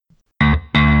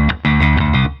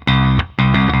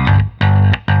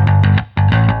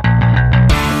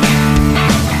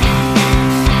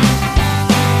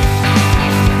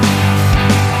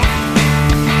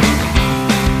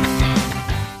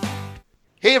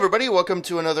everybody, welcome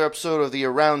to another episode of the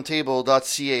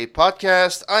Roundtable.ca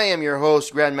podcast. I am your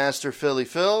host, Grandmaster Philly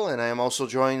Phil, and I am also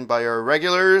joined by our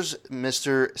regulars,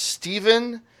 Mr.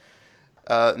 Steven,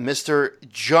 Mr.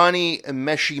 Johnny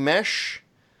Meshy Mesh,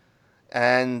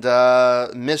 and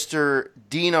Mr.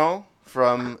 Dino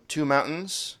from Two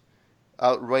Mountains,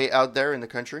 way out there in the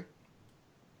country.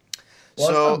 Well,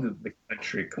 so, it's not the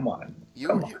country. Come on.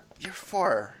 You're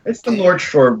far. It's the North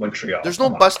Shore of Montreal. There's no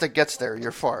bus that gets there.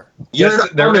 You're far. Yes,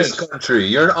 there is.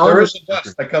 Country. There is a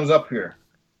bus that comes up here.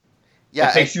 Yeah,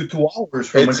 it takes you 2 hours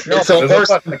from Montreal. It's a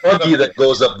horse buggy that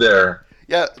goes up there.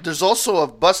 Yeah, there's also a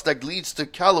bus that leads to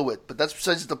Calumet, but that's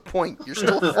besides the point. You're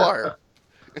still far.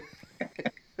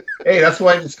 Hey, that's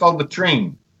why it's called the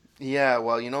train. Yeah,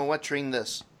 well, you know what? Train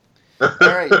this. All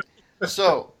right.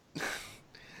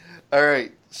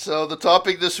 So the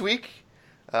topic this week,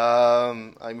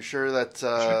 I'm sure that...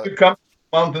 Should you come to Two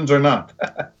Mountains or not?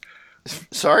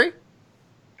 Sorry?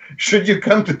 Should you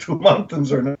come to Two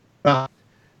Mountains or not?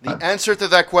 The answer to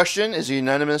that question is a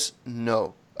unanimous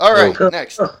no. All right,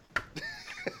 next.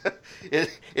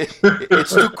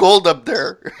 It's too cold up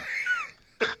there.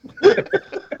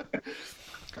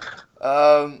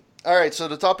 All right, so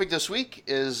the topic this week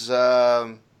is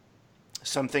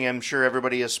something I'm sure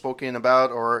everybody has spoken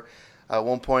about or at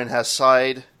one point has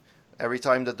sighed every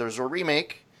time that there's a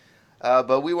remake.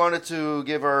 But we wanted to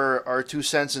give our 2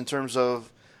 cents in terms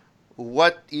of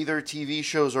what either TV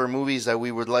shows or movies that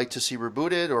we would like to see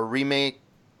rebooted or remade.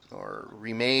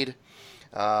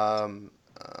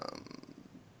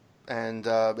 And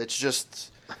it's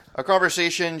just a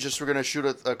conversation. We're going to shoot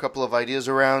a couple of ideas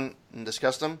around and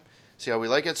discuss them, see how we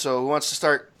like it. So who wants to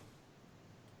start?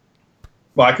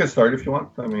 Well, I can start if you want.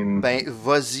 I mean...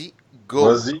 Vas-y,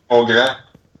 go. Vas-y, mon grand.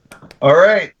 All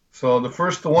right. So the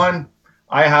first one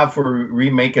I have for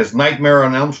remake is Nightmare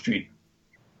on Elm Street.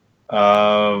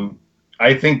 I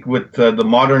think with the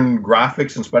modern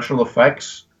graphics and special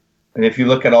effects, and if you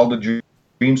look at all the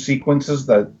dream sequences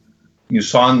that you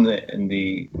saw in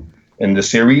the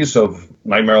series of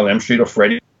Nightmare on Elm Street or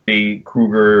Freddy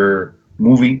Krueger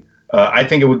movie, I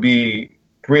think it would be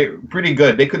pretty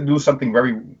good. They could do something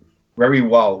very, very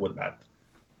well with that.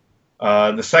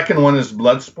 The second one is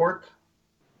Bloodsport.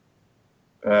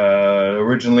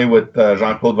 Originally with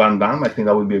Jean-Claude Van Damme. I think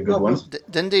that would be a good one.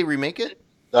 Didn't they remake it?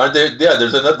 Yeah,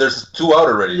 there's 2 out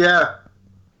already. Yeah.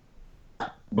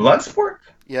 Bloodsport?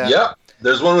 Yeah.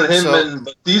 There's one with him and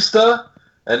Batista,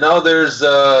 and now there's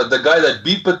the guy that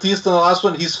beat Batista in the last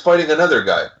one. He's fighting another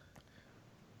guy.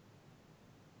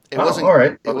 All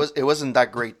right. It wasn't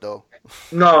that great though.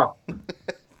 No.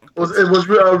 It was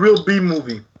a real B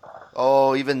movie.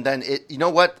 Oh, even then, you know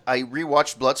what? I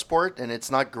rewatched Bloodsport, and it's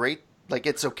not great. Like,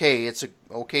 it's okay. It's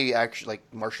okay, actually,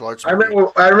 like martial arts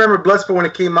movie. I remember Bloodsport when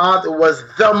it came out. It was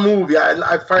the movie. It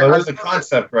was the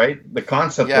concept, right? The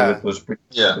concept of it was pretty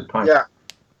good. Yeah.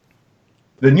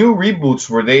 The new reboots,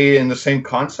 were they in the same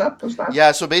concept as that?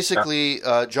 Yeah. So basically,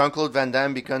 Jean-Claude Van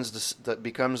Damme becomes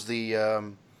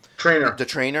the trainer. The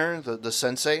trainer, the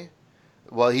sensei.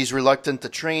 Well, he's reluctant to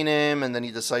train him, and then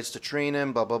he decides to train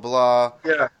him. Blah blah blah.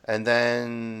 Yeah. And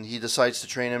then he decides to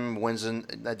train him.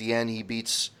 At the end, he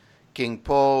beats King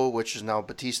Po, which is now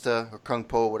Batista, or Kung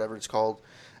Po, whatever it's called,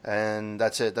 and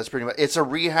that's it. That's pretty much. It's a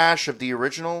rehash of the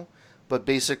original, but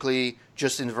basically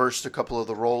just inversed a couple of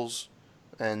the roles.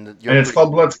 And it's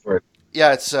called Bloodsport.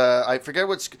 Yeah, it's I forget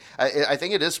what's. I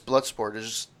think it is Bloodsport. It's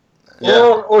just.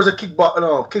 Or is it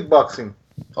kickboxing?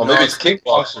 Oh, maybe it's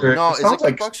kickboxer. No, is it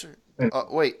kickboxer?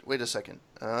 Wait a second.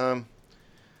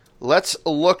 Let's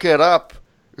look it up.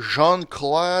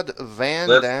 Jean-Claude Van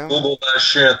Damme. Let's Google that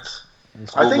shit.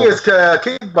 I think it's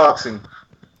kickboxing.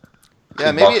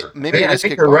 Yeah, maybe it is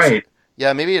kickboxing. You're right.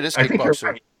 Yeah, maybe it is kickboxing. I think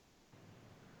you're right.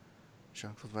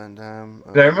 Jean-Claude Van Damme.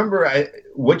 I remember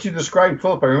what you described,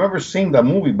 Philip. I remember seeing that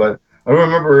movie, but I don't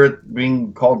remember it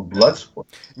being called Bloodsport.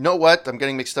 You know what? I'm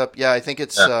getting mixed up. Yeah, I think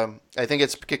it's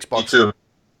kickboxing. Me too.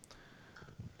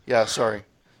 Yeah, sorry.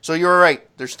 So you're right.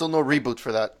 There's still no reboot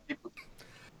for that.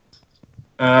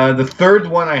 The third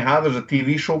one I have is a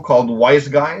TV show called Wise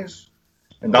Guys.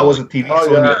 And that was a TV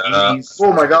show in the 80s.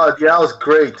 Oh my God, yeah, that was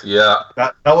great. Yeah.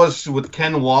 That was with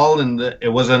Ken Wall, and it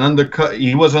was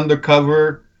he was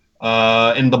undercover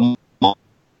in the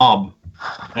mob.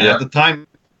 And at the time,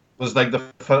 it was like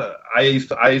I used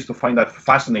to find that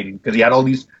fascinating because he had all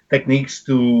these techniques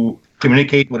to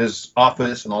communicate with his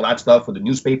office and all that stuff with the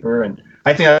newspaper, and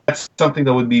I think that's something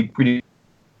that would be pretty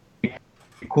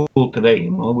cool today. You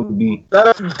know, it would be.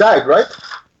 That died, right?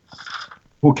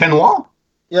 Who, Ken Wall?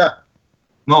 Yeah.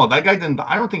 No, that guy didn't.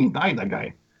 I don't think he died. That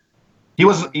guy. He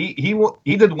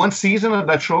did one season of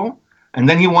that show, And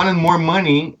then he wanted more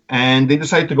money, and they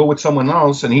decided to go with someone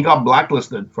else, and he got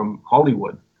blacklisted from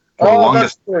Hollywood for the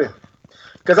longest.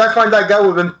 Because I find that guy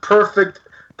would have been perfect.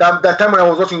 That time when I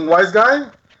was watching Wise Guy,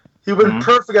 he would have been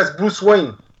perfect as Bruce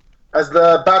Wayne, as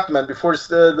the Batman before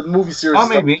the movie series. Oh,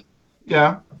 maybe.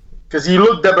 Yeah. Because he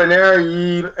looked debonair,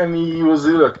 and he was,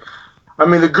 look, I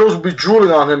mean, the girls would be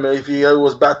drooling on him if he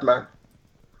was Batman.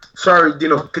 Sorry,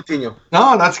 Dino, continue.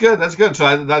 No, that's good. That's good.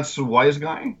 So that's Wise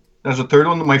Guy. That's the third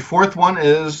one. My fourth one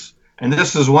is, and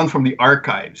this is one from the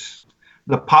archives,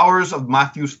 The Powers of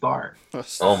Matthew Starr.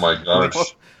 Oh, my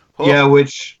gosh. Yeah,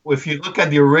 which, if you look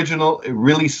at the original, it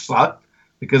really sucked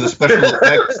because the special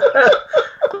effects.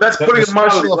 That's putting it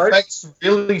mildly, special effects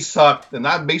really sucked. And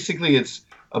that basically, it's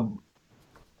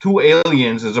two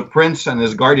aliens, there's a prince and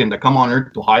his guardian that come on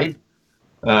Earth to hide.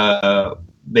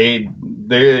 They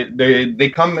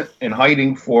come in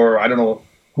hiding for, I don't know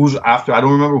who's after. I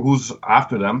don't remember who's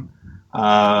after them.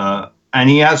 And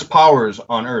he has powers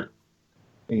on Earth.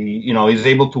 He's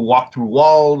able to walk through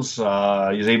walls.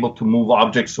 He's able to move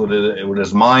objects with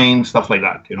his mind, stuff like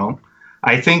that.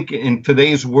 I think in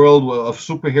today's world of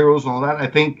superheroes and all that, I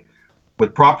think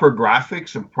with proper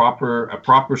graphics and a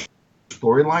proper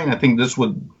storyline, I think this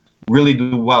would really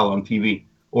do well on TV,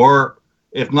 or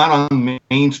if not on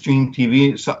mainstream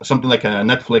TV, something like a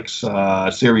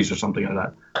Netflix series or something like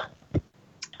that.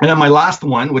 And then my last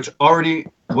one, which already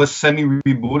was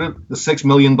semi-rebooted, The $6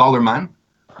 Million Man,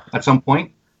 at some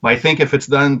point. But I think if it's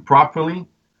done properly,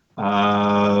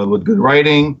 with good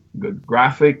writing, good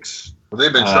graphics. Well,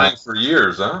 they've been trying for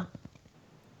years, huh?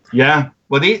 Yeah.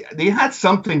 Well, they had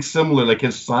something similar, like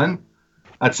his son,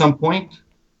 at some point,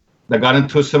 that got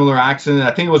into a similar accident.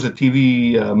 I think it was a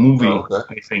TV movie,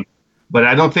 I think. But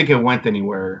I don't think it went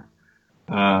anywhere.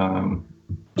 So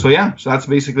that's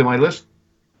basically my list.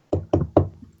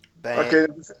 Bang. Okay,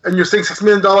 and you're saying $6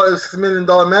 million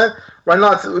man? Right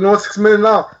now, you know what's $6 million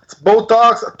now? It's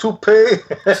Botox, a toupee,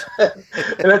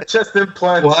 and a chest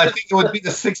implant. Well, I think it would be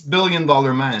the $6 billion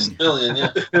man. $6 billion,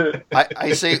 yeah.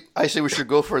 I say we should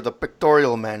go for the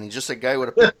pictorial man. He's just a guy with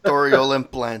a pictorial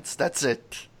implants. That's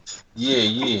it.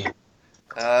 Yeah.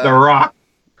 The Rock.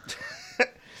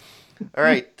 All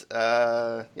right.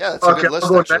 That's a good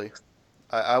list, actually.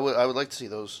 I would like to see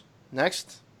those.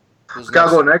 Next? I'll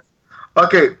go next.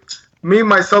 Okay. Me,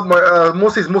 myself,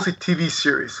 mostly TV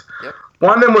series. Yep.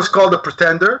 One of them was called The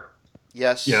Pretender.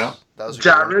 Yes. Yeah. That was a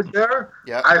Jared good one. there.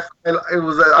 Yeah. I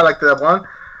liked that one.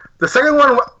 The second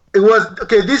one,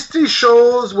 these three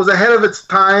shows was ahead of its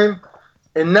time.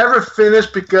 It never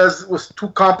finished because it was too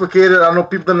complicated. I don't know,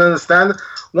 people didn't understand.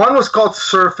 One was called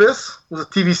Surface. It was a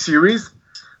TV series.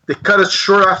 They cut it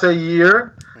short after a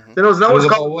year. Mm-hmm. Then there was another one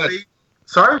called... What?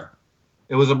 Sorry?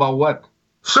 It was about what?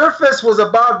 Surface was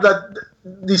about that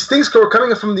these things were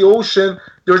coming from the ocean.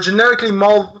 They were genetically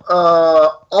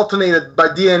alternated by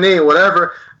DNA or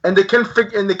whatever, and they can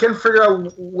figure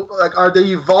out, like, are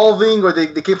they evolving or they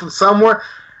came from somewhere.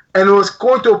 And it was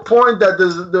going to a point that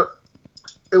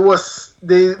it was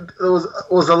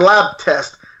a lab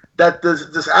test that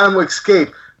this animal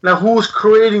escaped. Now, who's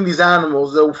creating these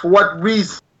animals? For what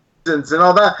reasons and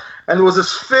all that? And it was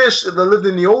this fish that lived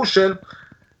in the ocean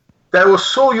that was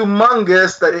so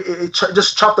humongous that it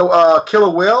just chopped a killer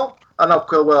whale. Not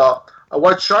killer whale, a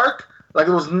white shark. Like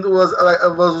it was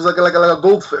like a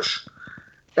goldfish.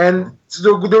 And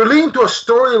so they were leading to a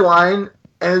storyline,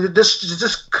 and it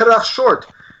just cut it off short.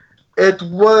 It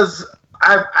was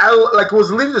it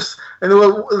was leading this, and at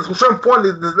a certain point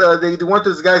they went to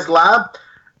this guy's lab,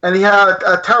 and he had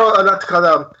a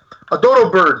dodo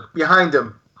bird behind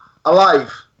him,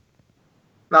 alive.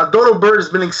 Now, dodo bird has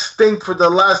been extinct for the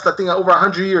last, I think, over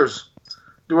 100 years.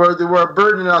 They were a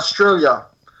bird in Australia.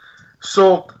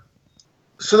 So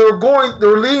they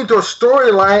were leading to a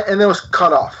storyline, and it was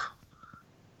cut off.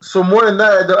 So more than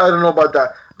that, I don't know about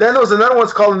that. Then there was another one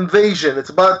called Invasion. It's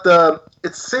about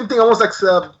it's the same thing, almost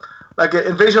like an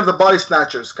Invasion of the Body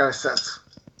Snatchers kind of sense.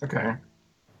 Okay.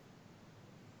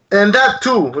 And that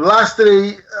too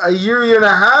lasted a year and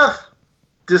a half,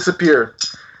 disappeared.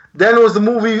 Then it was the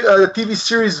movie, the TV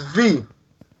series V.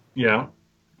 Yeah.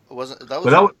 That was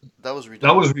rebooted. That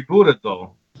was rebooted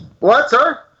though. What,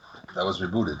 sir? That was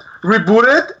rebooted.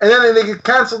 Rebooted, and then they get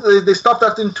canceled. They stopped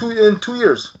after in 2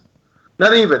 years.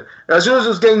 Not even. As soon as it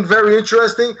was getting very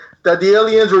interesting, that the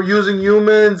aliens were using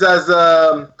humans as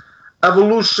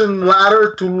evolution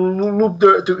ladder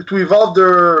to evolve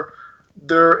their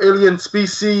alien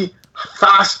species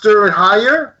faster and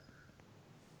higher.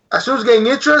 As soon as it was getting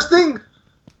interesting,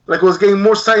 like it was getting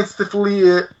more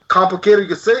scientifically complicated, you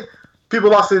could say, people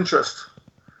lost interest.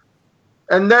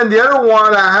 And then the other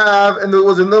one I have, and there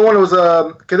was another one,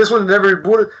 this one never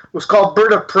rebooted, was called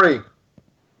Bird of Prey.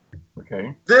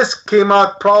 Okay. This came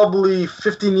out probably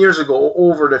 15 years ago,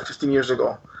 over the 15 years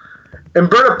ago. And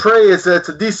Bird of Prey it's a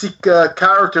DC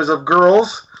characters of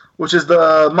girls, which is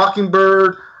the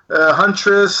Mockingbird,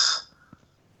 Huntress,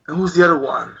 and who's the other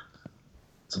one?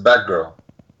 It's a Batgirl.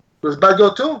 Was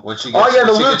Batgirl too? When she gets,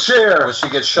 the wheelchair. When she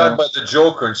gets shot by the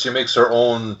Joker and she makes her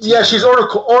own. Yeah, she's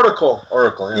Oracle.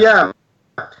 Oracle. Yeah.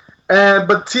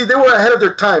 But see, they were ahead of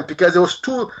their time because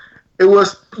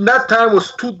that time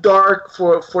was too dark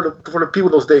for the people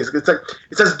those days.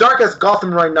 It's as dark as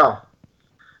Gotham right now,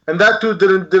 and that too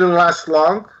didn't last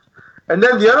long. And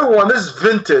then the other one, this is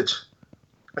vintage.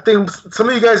 I think some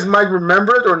of you guys might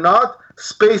remember it or not.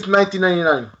 Space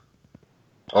 1999.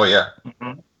 Oh yeah,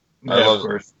 Mm-hmm. I love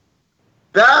it.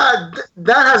 That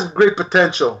has great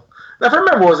potential. Now, if I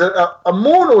remember, was it a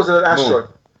moon or was it an asteroid?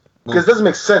 Because it doesn't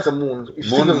make sense. A moon.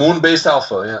 Moon-based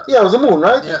alpha. Yeah. Yeah, it was a moon,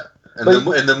 right? Yeah. And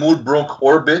the moon broke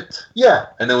orbit. Yeah.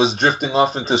 And it was drifting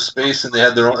off into space, and they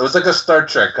had their own. It was like a Star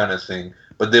Trek kind of thing,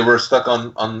 but they were stuck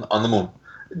on the moon.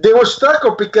 They were stuck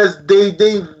up because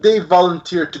they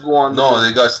volunteered to go on. No,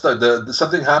 they got stuck.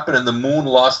 Something happened, and the moon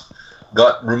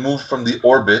got removed from the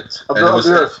orbit of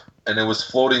the Earth. And it was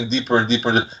floating deeper and deeper,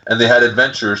 and they had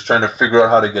adventurers trying to figure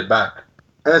out how to get back.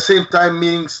 And at the same time,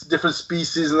 meeting different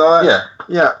species and all that.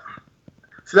 Yeah.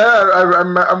 So that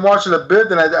I'm watching a bit,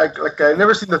 and I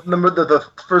never seen the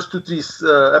first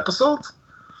 2-3 episodes,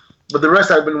 but the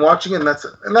rest I've been watching, and that's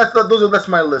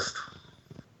my list.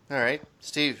 All right,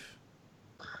 Steve.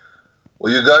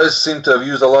 Well, you guys seem to have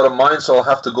used a lot of mine, so I'll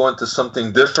have to go into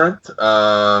something different.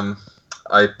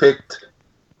 I picked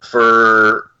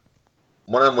for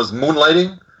one of them was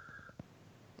Moonlighting.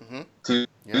 Mm-hmm.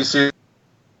 TV series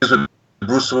with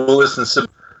Bruce Willis and Sim.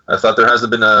 I thought there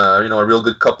hasn't been a real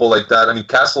good couple like that. I mean,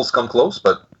 Castle's come close,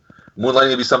 but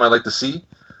Moonlighting would be something I'd like to see.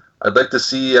 I'd like to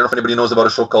see. I don't know if anybody knows about a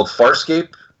show called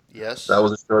Farscape. Yes. That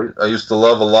was a show I used to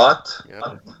love a lot.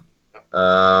 Yeah.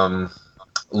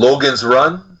 Logan's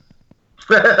Run.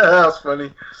 That's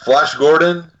funny. Flash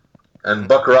Gordon and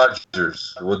Buck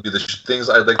Rogers would be the things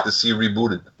I'd like to see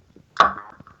rebooted.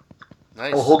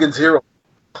 Nice. Oh, Hogan's Hero.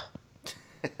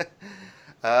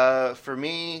 For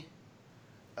me,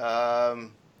 all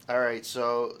right.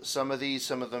 So some of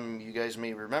them you guys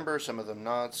may remember, some of them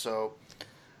not. So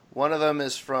one of them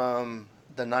is from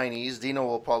the 90s. Dino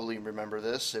will probably remember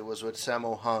this. It was with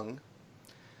Sammo Hung.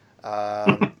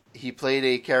 He played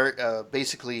a character.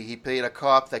 Basically, he played a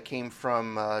cop that came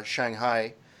from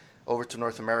Shanghai over to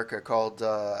North America,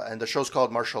 and the show's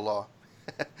called Martial Law.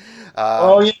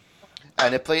 Oh yeah.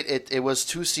 And it was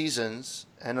 2 seasons,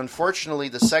 and unfortunately,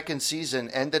 the second season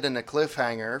ended in a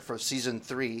cliffhanger for season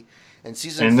 3, and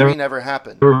season 3 never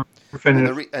happened. And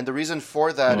the reason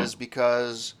for that is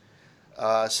because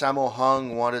Sammo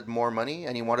Hung wanted more money,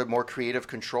 and he wanted more creative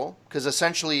control. Because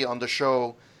essentially, on the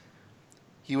show,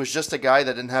 he was just a guy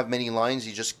that didn't have many lines.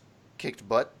 He just kicked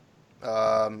butt.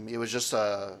 It was just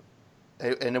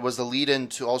and it was the lead-in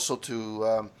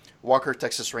to Walker,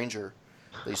 Texas Ranger.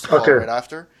 They used to call it right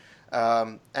after.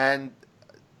 And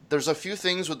there's a few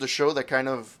things with the show that kind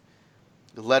of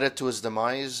led it to his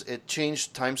demise. It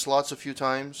changed time slots a few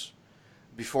times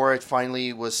before it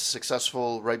finally was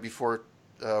successful. Right before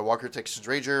Walker, Texas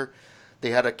Ranger,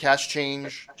 they had a cast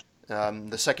change.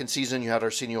 The second season, you had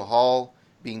Arsenio Hall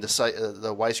being the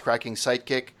wisecracking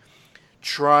sidekick,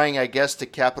 trying, I guess, to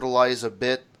capitalize a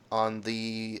bit on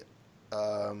the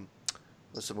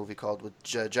what's the movie called with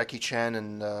Jackie Chan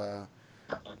and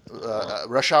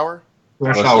Rush Hour.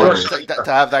 To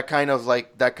have that kind of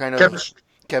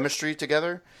chemistry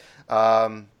together.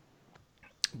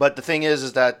 But the thing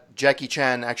is that Jackie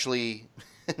Chan actually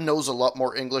knows a lot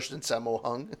more English than Sammo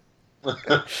Hung.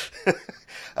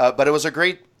 But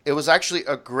it was actually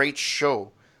a great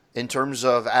show in terms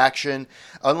of action.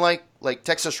 Unlike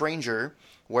Texas Ranger,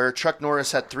 where Chuck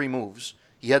Norris had 3 moves.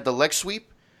 He had the leg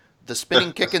sweep, the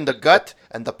spinning kick in the gut,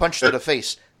 and the punch to the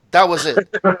face. That was it.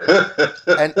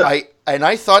 And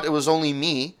I thought it was only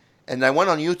me, and I went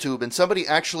on YouTube, and somebody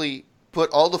actually put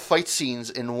all the fight scenes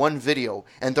in one video,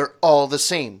 and they're all the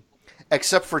same,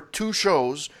 except for 2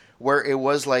 shows where it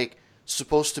was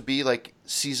supposed to be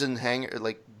season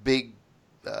hanger, big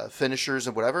finishers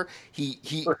and whatever. He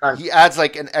adds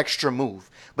an extra move,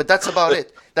 but that's about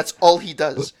it. That's all he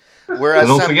does. Whereas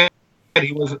don't forget,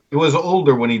 he was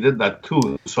older when he did that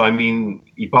too. So I mean,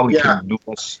 he probably could do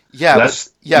less.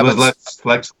 Less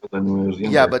flexible than when he was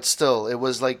younger. Yeah, but still, it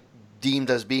was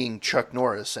deemed as being Chuck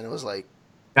Norris, and it was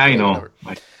I know.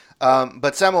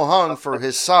 But Sammo Hung, for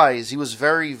his size, he was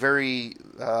very, very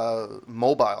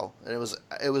mobile, and it was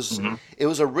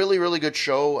a really, really good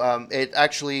show. It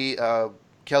actually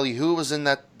Kelly Hu was in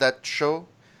that show.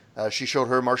 She showed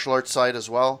her martial arts side as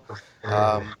well.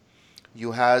 Um,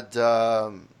 you had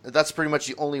that's pretty much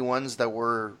the only ones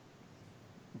they're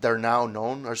now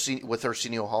known with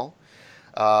Arsenio Hall.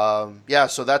 Yeah,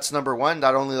 so that's number one.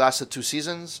 That only lasted 2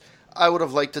 seasons. I would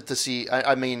have liked it to see.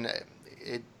 I mean,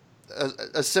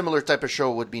 a similar type of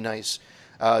show would be nice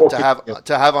to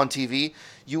have on TV.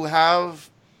 You have,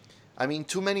 I mean,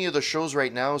 too many of the shows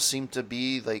right now seem to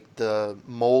be like the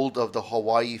mold of the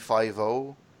Hawaii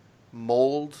Five-O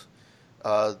mold,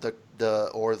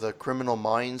 the Criminal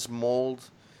Minds mold,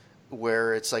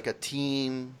 where it's like a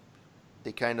team.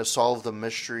 They kind of solve the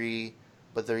mystery,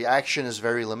 but the action is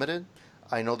very limited.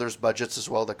 I know there's budgets as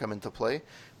well that come into play,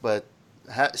 but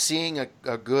seeing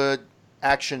a good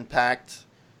action-packed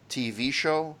TV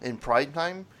show in prime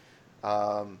time,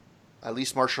 at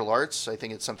least martial arts, I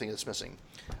think it's something that's missing.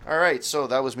 All right, so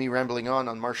that was me rambling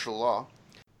on martial law.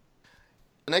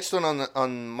 The next one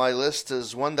on my list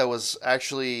is one that was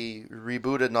actually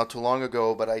rebooted not too long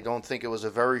ago, but I don't think it was a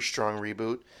very strong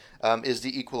reboot, is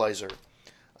The Equalizer.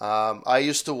 I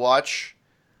used to watch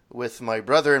with my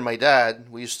brother and my dad.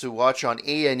 We used to watch on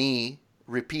A&E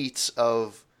repeats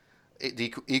of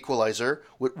The Equalizer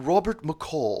with Robert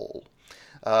McCall.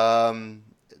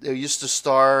 It used to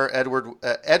star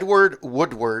Edward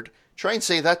Woodward. Try and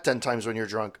say that 10 times when you're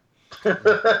drunk.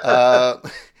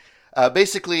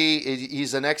 Basically,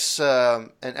 he's an ex. Let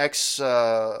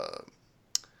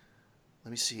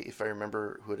me see if I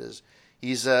remember who it is.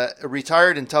 He's a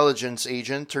retired intelligence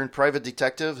agent turned private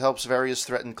detective, helps various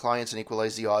threatened clients and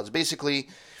equalize the odds. Basically,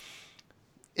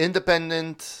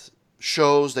 independent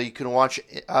shows that you can watch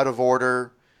out of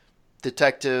order,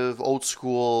 detective, old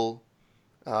school,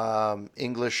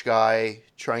 English guy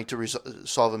trying to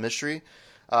solve a mystery.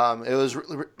 It was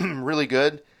really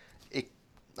good.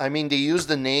 I mean, they used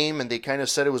the name and they kind of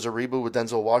said it was a reboot with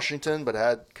Denzel Washington, but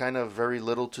had kind of very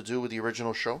little to do with the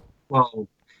original show. Well,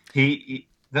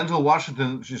 Denzel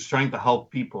Washington is just trying to help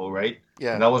people, right?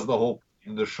 Yeah. And that was the whole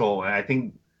of the show. And I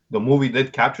think the movie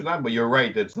did capture that, but you're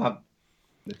right.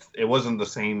 It wasn't the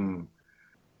same.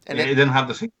 And it didn't have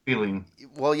the same feeling.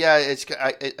 Well, yeah,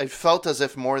 I felt as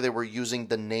if more they were using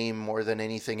the name more than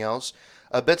anything else.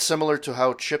 A bit similar to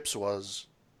how Chips was.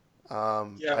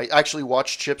 I actually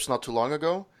watched Chips not too long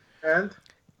ago. And?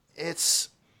 It's...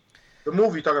 The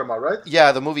movie you're talking about, right?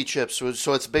 Yeah, the movie Chips.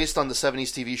 So it's based on the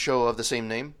 70s TV show of the same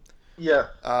name. Yeah.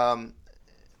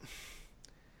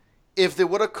 If they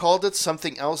would have called it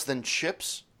something else than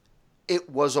Chips, it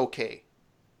was okay.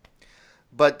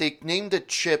 But they named it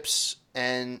Chips,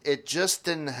 and it just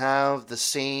didn't have the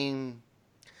same...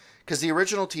 Because the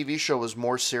original TV show was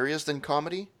more serious than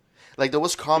comedy. Like, there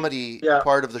was comedy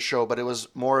part of the show, but it was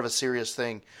more of a serious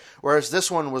thing. Whereas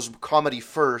this one was comedy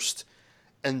first,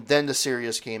 and then the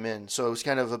serious came in. So it was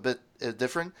kind of a bit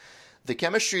different. The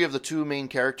chemistry of the two main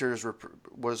characters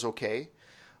was okay.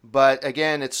 But,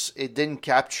 again, it didn't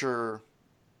capture...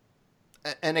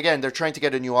 And, again, they're trying to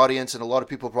get a new audience, and a lot of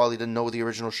people probably didn't know what the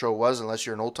original show was, unless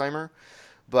you're an old-timer.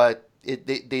 But they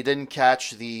didn't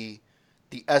catch the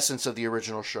essence of the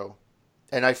original show.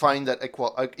 And I find that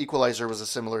Equalizer was a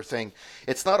similar thing.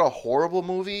 It's not a horrible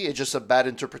movie. It's just a bad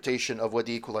interpretation of what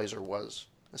The Equalizer was,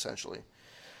 essentially.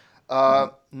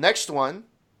 Next one,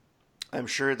 I'm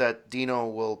sure that Dino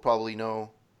will probably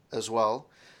know as well.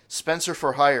 Spencer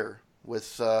for Hire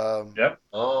with... Yep.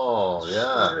 Oh,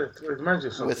 yeah.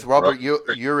 With Robert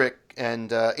Urich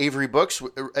and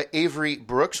Avery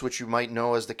Brooks, which you might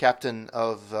know as the captain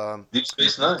of... Deep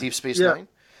Space Nine. Deep Space Nine.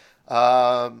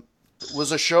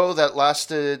 Was a show that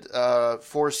lasted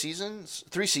 3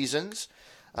 seasons,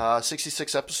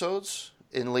 66 episodes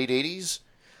in late 80s.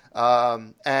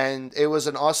 And it was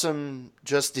an awesome,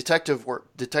 just detective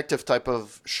type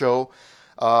of show.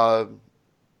 I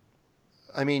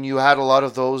mean, you had a lot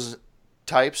of those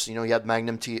types. You know, you had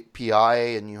Magnum PI,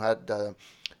 and you had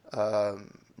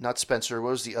not Spencer.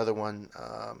 What was the other one?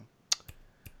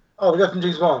 We got from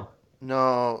James Bond.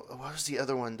 No, what was the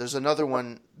other one? There's another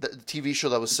one, the TV show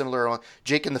that was similar on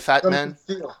Jake and the Fat Man.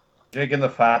 Jake and the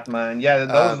Fat Man. Yeah,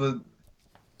 that was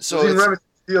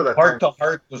Heart to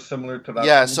Heart was similar to that.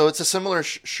 Yeah, so it's a similar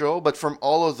show, but from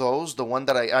all of those, the one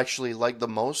that I actually liked the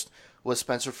most was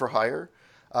Spencer for Hire.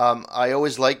 I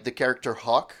always liked the character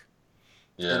Hawk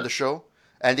in the show.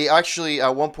 And they actually,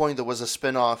 at one point, there was a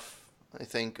spin-off, I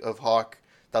think, of Hawk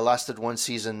that lasted 1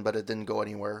 season, but it didn't go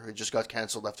anywhere. It just got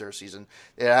canceled after a season.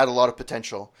 It had a lot of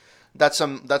potential. That's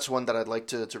one that I'd like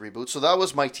to reboot. So that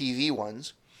was my TV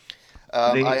ones.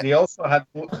 They also had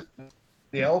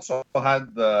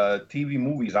the TV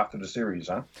movies after the series,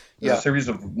 huh? There's a series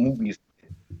of movies.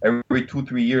 Every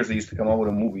 2-3 years, they used to come out with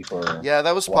a movie for. Yeah,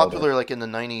 that was popular, like in the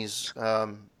 90s.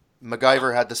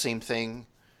 MacGyver had the same thing.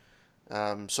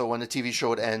 So when the TV show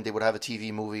would end, they would have a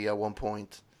TV movie at one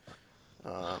point.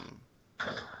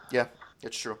 Yeah,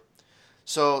 it's true.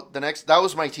 So that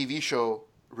was my TV show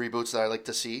reboots that I like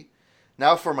to see.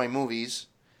 Now for my movies.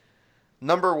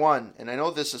 Number one, and I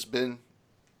know this has been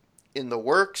in the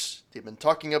works. They've been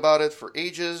talking about it for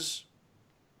ages.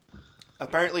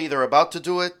 Apparently they're about to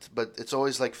do it, but it's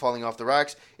always like falling off the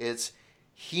racks. It's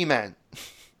He-Man.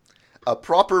 A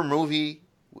proper movie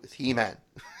with He-Man.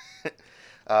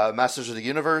 Masters of the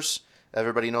Universe.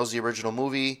 Everybody knows the original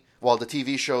movie. Well, the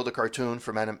TV show, the cartoon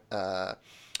from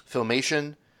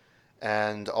Filmation,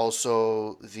 and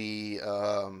also the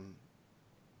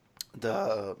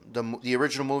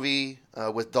original movie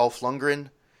with Dolph Lundgren,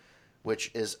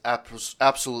 which is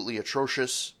absolutely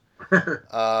atrocious.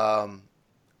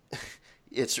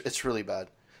 It's really bad.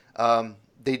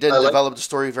 They didn't develop the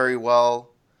story very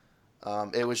well.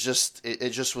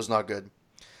 It just was not good.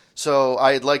 So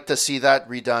I'd like to see that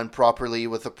redone properly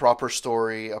with a proper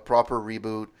story, a proper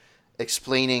reboot,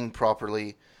 explaining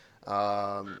properly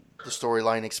the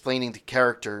storyline, explaining the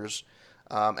characters.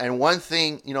 And one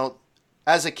thing,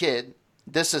 as a kid,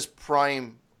 this is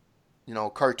prime,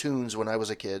 cartoons when I was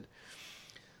a kid.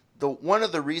 One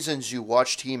of the reasons you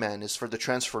watched He-Man is for the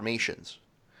transformations.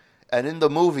 And in the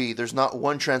movie, there's not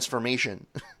one transformation.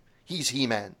 He's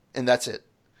He-Man, and that's it.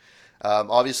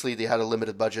 Obviously, they had a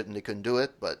limited budget and they couldn't do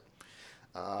it, but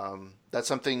that's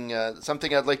something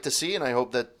I'd like to see, and I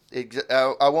hope that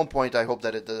at one point I hope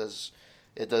that it does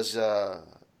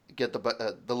get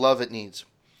the love it needs.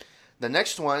 The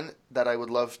next one that I would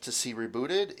love to see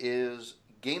rebooted is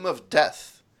Game of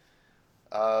Death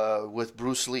with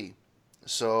Bruce Lee.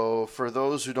 So for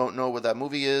those who don't know what that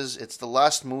movie is, it's the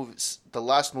last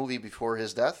movie before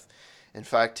his death. In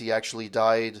fact, he actually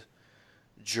died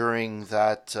during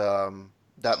that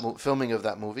filming of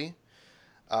that movie.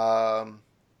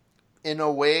 In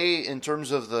a way, in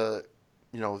terms of the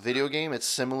video game, it's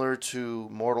similar to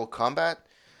Mortal Kombat.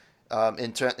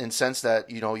 In sense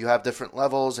that you have different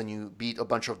levels and you beat a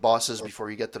bunch of bosses before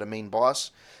you get to the main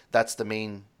boss. That's the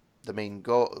main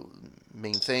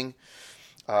thing.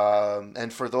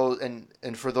 And for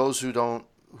those who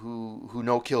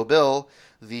know Kill Bill,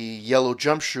 the yellow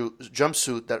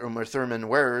jumpsuit that Uma Thurman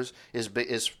wears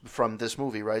is from this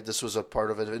movie, right? This was a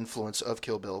part of an influence of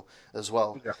Kill Bill as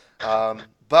well. Yeah.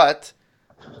 But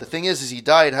the thing is he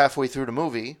died halfway through the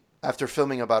movie after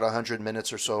filming about 100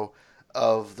 minutes or so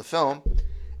of the film,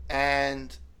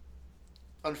 and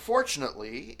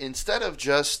unfortunately, instead of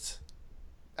just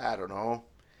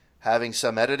having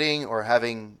some editing or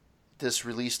having this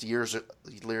released years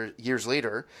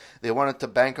later, they wanted to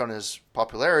bank on his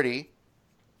popularity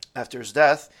after his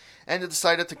death, and they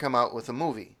decided to come out with a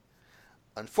movie.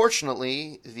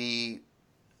 Unfortunately, the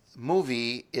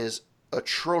movie is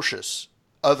atrocious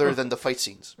other than the fight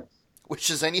scenes, which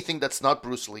is anything that's not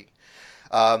Bruce Lee.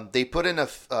 They put in a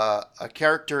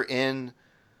character in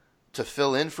to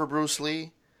fill in for Bruce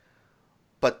Lee,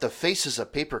 but the face is a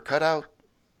paper cutout.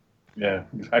 Yeah,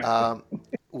 exactly.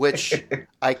 Which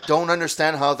I don't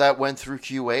understand how that went through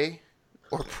QA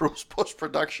or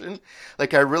post-production.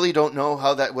 Like, I really don't know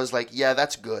how that was like, yeah,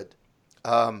 that's good.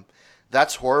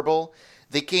 That's horrible.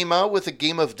 They came out with a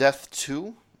Game of Death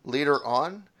 2 later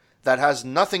on that has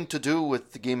nothing to do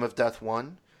with the Game of Death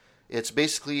 1. It's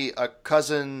basically a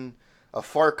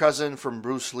far cousin from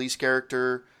Bruce Lee's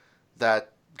character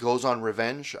that goes on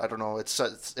revenge. I don't know. It's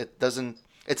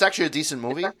actually a decent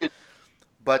movie.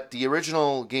 But the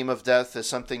original Game of Death is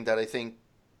something that I think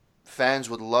fans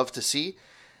would love to see.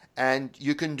 And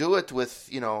you can do it with,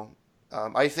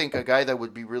 I think a guy that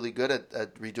would be really good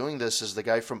at redoing this is the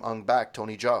guy from Ong Bak,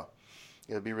 Tony Jaa.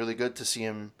 It would be really good to see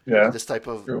him in this type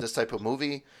of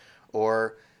movie.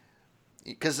 Or,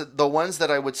 because the ones that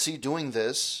I would see doing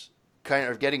this kind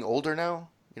of getting older now.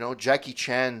 Jackie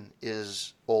Chan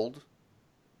is old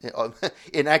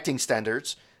in acting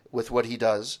standards with what he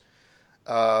does.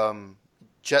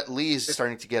 Jet Li is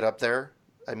starting to get up there.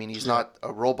 I mean, he's not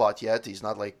a robot yet. He's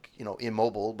not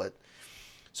immobile, but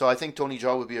so I think Tony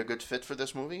Jaa would be a good fit for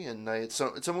this movie, and it's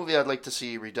a movie I'd like to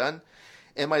see redone.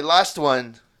 And my last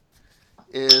one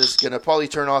is gonna probably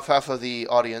turn off half of the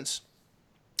audience,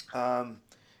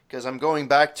 because I'm going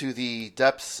back to the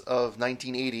depths of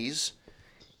 1980s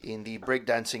in the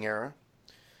breakdancing era,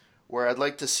 where I'd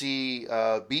like to see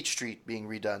Beach Street being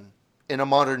redone in a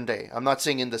modern day. I'm not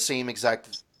saying in the same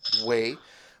exact way,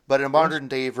 but a modern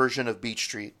day version of Beach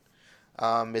Street.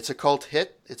 It's a cult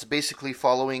hit. It's basically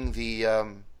following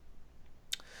the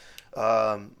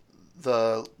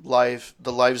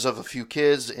lives of a few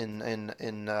kids in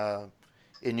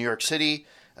New York City.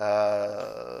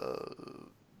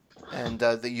 and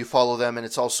you follow them, and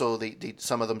it's also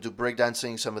some of them do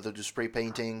breakdancing, some of them do spray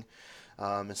painting,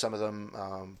 and some of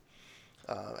them,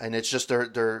 and it's just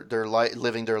they're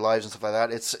living their lives and stuff like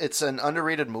that. It's an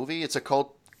underrated movie. It's a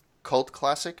cult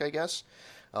classic, I guess.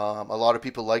 A lot of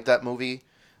people like that movie.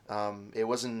 It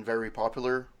wasn't very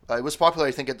popular. It was popular,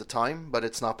 I think, at the time, but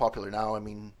it's not popular now. I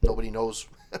mean, nobody knows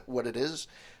what it is,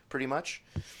 pretty much.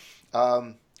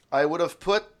 I would have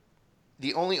put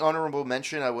the only honorable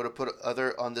mention I would have put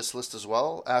other on this list as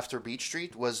well after Beach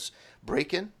Street was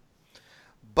Breakin',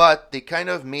 but they kind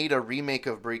of made a remake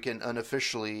of Breakin'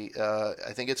 unofficially.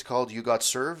 I think it's called You Got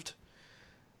Served.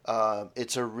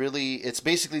 It's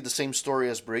basically the same story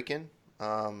as Breakin',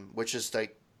 which is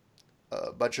like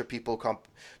a bunch of people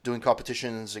doing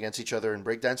competitions against each other in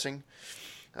breakdancing.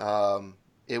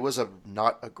 It was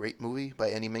not a great movie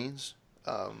by any means.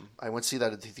 I went to see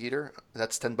that at the theater.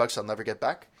 That's $10 I'll never get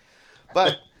back.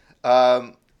 But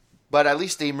at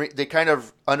least they kind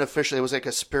of unofficially, it was like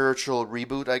a spiritual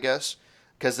reboot, I guess,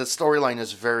 because the storyline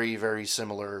is very, very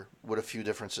similar with a few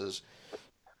differences.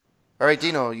 All right,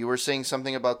 Dino, you were saying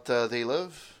something about They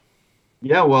Live?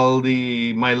 Yeah, well,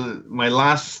 my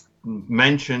last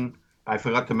mention I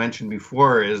forgot to mention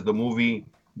before is the movie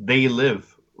They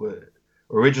Live.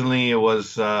 Originally, it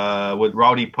was with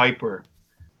Rowdy Piper,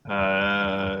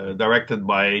 directed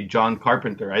by John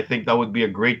Carpenter. I think that would be a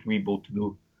great reboot to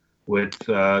do with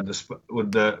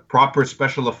the proper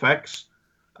special effects.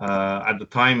 At the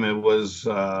time, it was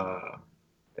a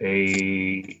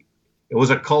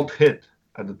cult hit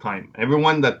at the time.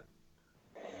 Everyone that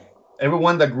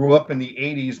grew up in the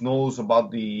 80s knows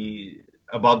about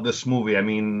this movie. I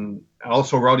mean,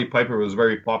 also Rowdy Piper was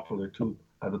very popular too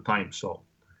at the time. So,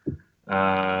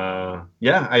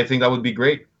 yeah, I think that would be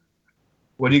great.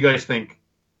 What do you guys think?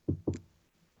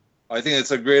 I think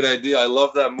it's a great idea. I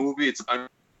love that movie. It's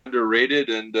underrated,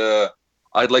 and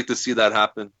I'd like to see that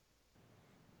happen.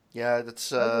 Yeah,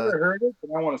 that's. I've never heard it,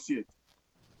 but I want to see it.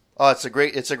 Oh, it's a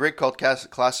great cult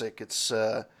classic. It's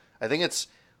I think it's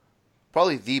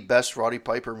probably the best Roddy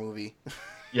Piper movie.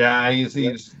 Yeah,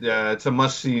 it's a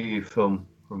must-see film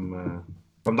from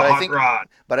the Hot Rod.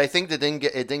 But I think it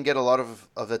didn't get a lot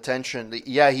of attention.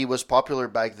 Yeah, he was popular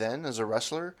back then as a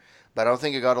wrestler, but I don't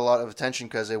think it got a lot of attention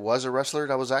because it was a wrestler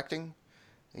that was acting,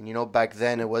 and back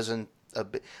then it wasn't a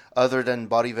bit other than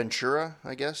Bobby Ventura,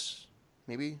 I guess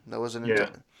maybe that wasn't. Yeah.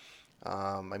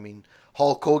 I mean,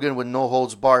 Hulk Hogan with No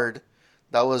Holds Barred,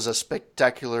 that was a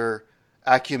spectacular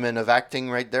acumen of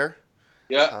acting right there.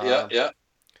 Yeah.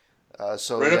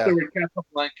 So right yeah. up there with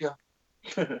Casablanca.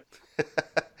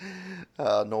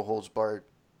 No Holds Barred.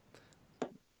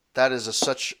 That is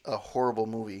such a horrible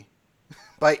movie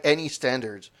by any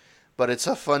standards, but it's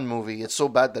a fun movie. It's so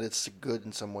bad that it's good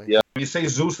in some way. Yeah. When you say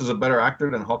Zeus is a better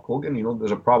actor than Hulk Hogan,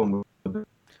 there's a problem with it.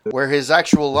 Where his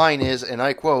actual line is, and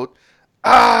I quote,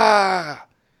 "Ah!"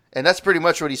 And that's pretty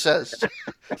much what he says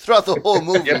throughout the whole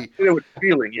movie. Yeah, he did it with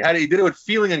feeling. He did it with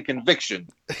feeling and conviction.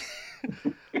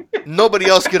 Nobody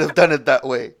else could have done it that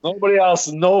way. Nobody else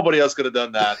could have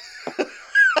done that.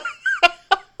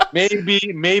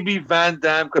 Maybe Van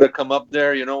Damme could have come up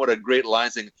there, with a great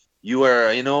line saying, "You are,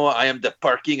 I am the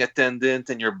parking attendant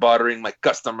and you're bothering my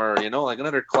customer," like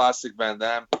another classic Van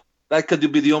Damme. That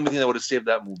could be the only thing that would have saved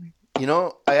that movie.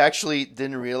 I actually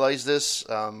didn't realize this.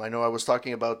 I know I was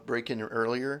talking about Breakin'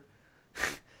 earlier.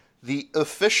 The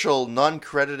official,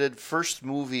 non-credited first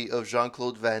movie of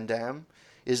Jean-Claude Van Damme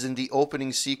is in the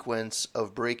opening sequence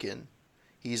of Breakin'.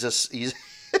 He's a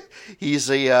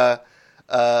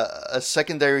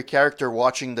secondary character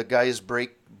watching the guys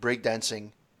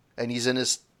breakdancing, and he's in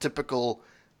his typical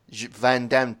Van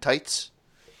Damme tights.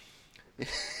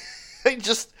 I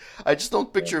just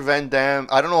don't picture Van Damme.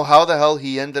 I don't know how the hell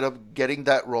he ended up getting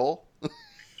that role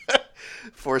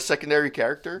for a secondary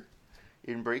character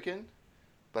in Breakin',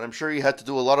 but I'm sure he had to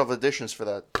do a lot of auditions for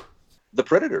that. The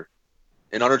Predator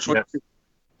in Arnold Schwarzenegger. Yeah.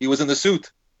 He was in the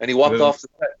suit and he walked off the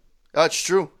set. Oh, it's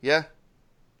true. Yeah.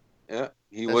 Yeah.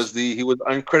 He was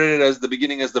uncredited as the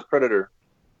beginning as the Predator.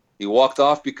 He walked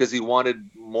off because he wanted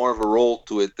more of a role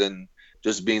to it than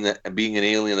just being an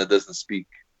alien that doesn't speak.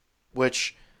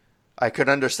 Which I could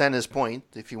understand his point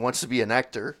if he wants to be an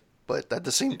actor, but at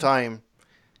the same time,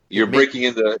 you're breaking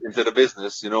into the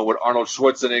business. With Arnold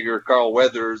Schwarzenegger, Carl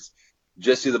Weathers,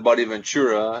 Jesse the Body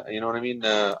Ventura. You know what I mean?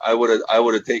 I would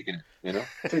have taken it.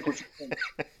 Take what you can.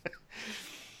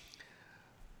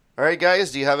 All right,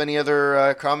 guys. Do you have any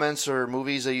other comments or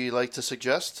movies that you'd like to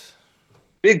suggest?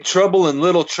 Big Trouble in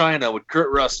Little China with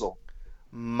Kurt Russell.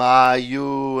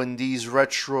 Mayu and these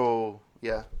retro.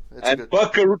 Yeah. And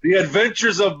Buckaroo, The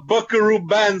Adventures of Buckaroo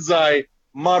Banzai.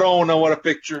 Marona, what a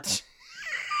picture.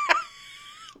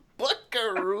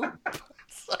 Buckaroo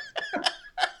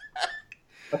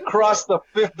Across the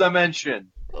Fifth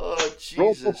Dimension. Oh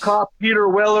Jesus! RoboCop Peter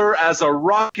Weller as a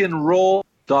rock and roll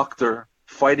doctor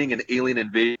fighting an alien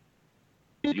invasion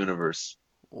universe.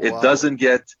 It Wow. doesn't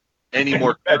get any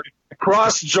more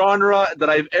cross genre that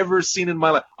I've ever seen in my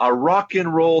life. A rock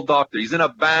and roll doctor. He's in a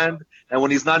band, and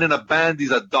when he's not in a band,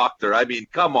 he's a doctor. I mean,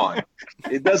 come on.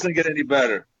 It doesn't get any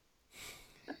better.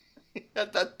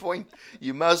 At that point,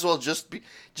 you might as well redo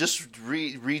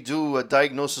a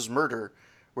Diagnosis Murder,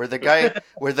 where the guy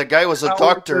was a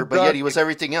doctor, but yet he was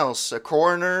everything else: a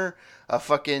coroner, a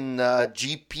fucking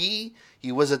GP.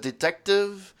 He was a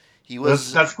detective. He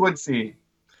was That's Quincy.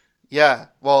 yeah.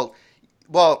 Well,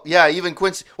 yeah. Even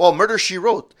Quincy. Well, Murder She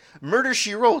Wrote. Murder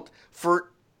She Wrote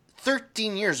for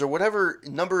 13 years or whatever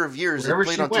number of years Wherever it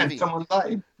played she on went, TV. someone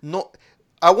died. No,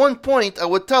 at one point I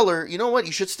would tell her, you know what,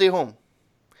 you should stay home.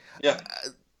 Yeah.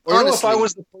 Or if Honestly. I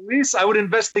was the police, I would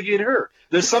investigate her.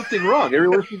 There's something wrong.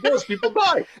 Everywhere she goes, people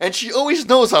die. And she always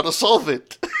knows how to solve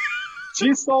it.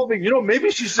 She's solving.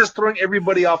 Maybe she's just throwing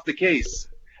everybody off the case,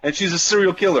 and she's a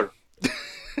serial killer.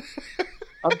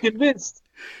 I'm convinced.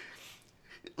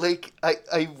 Like,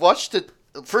 I watched it.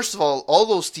 First of all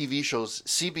those TV shows,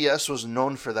 CBS was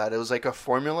known for that. It was like a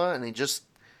formula, and they just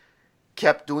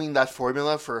kept doing that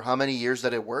formula for how many years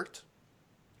that it worked.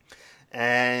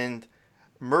 And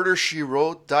Murder, She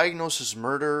Wrote, Diagnosis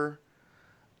Murder,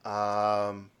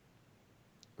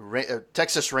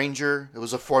 Texas Ranger, it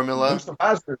was a formula.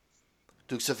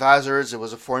 Dukes of Hazzards, it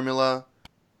was a formula.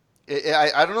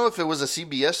 I don't know if it was a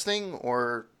CBS thing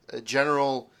or a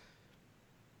general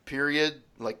period,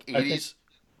 like 80s.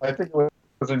 I think it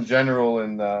was in general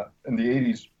in the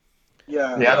 80s.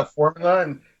 Yeah. They had a formula,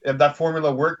 and if that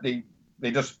formula worked, they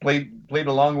just played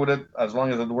along with it as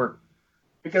long as it worked.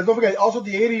 Because don't forget, also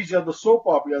the 80s, you have the soap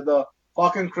opera, you have the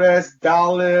Falcon Crest,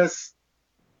 Dallas.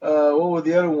 What were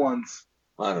the other ones?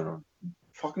 I don't know.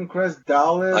 Falcon Crest,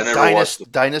 Dallas. I never watched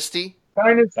it. Dynasty.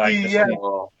 Dynasty, yeah.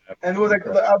 Oh, And it was like,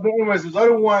 anyways, those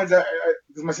other ones,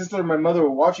 because my sister and my mother were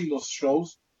watching those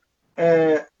shows.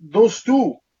 And those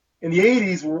two, in the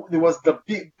 80s, there was the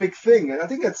big thing. And I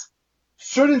think it's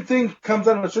certain thing comes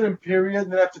out in a certain period,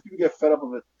 and then after people get fed up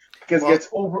of it. Because it gets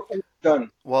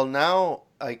overdone. Well, now,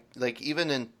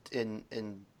 even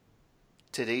in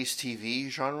today's TV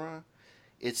genre,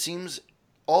 it seems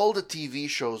all the TV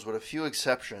shows, with a few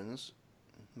exceptions,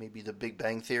 maybe The Big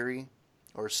Bang Theory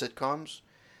or sitcoms,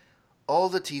 all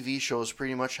the TV shows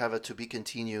pretty much have a to be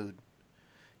continued.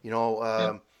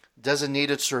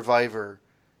 Designated Survivor,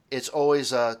 it's always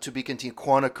to be continued.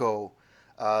 Quantico,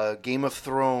 Game of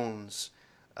Thrones,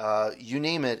 you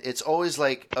name it. It's always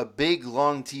like a big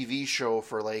long TV show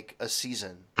for like a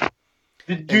season.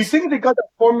 Do you think they got that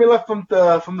formula from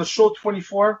the show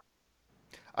 24?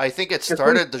 I think it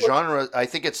started the genre. I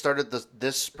think it started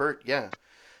this spurt. Yeah,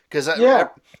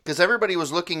 because everybody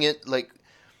was looking at like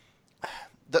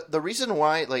the reason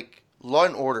why, like, Law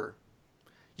and Order.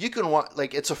 You can watch,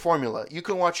 like, it's a formula. You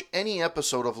can watch any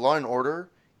episode of Law and Order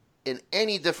in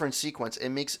any different sequence. It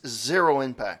makes zero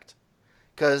impact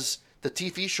because the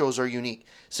TV shows are unique.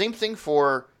 Same thing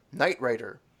for Knight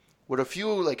Rider, with a few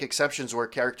like exceptions where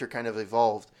character kind of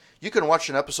evolved. You can watch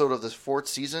an episode of the fourth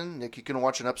season, like you can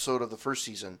watch an episode of the first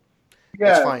season.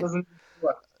 Yeah, it's fine.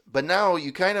 But now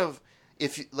you kind of,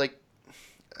 if you like,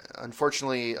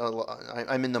 unfortunately,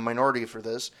 I'm in the minority for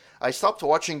this. I stopped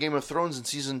watching Game of Thrones in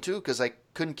season 2 because I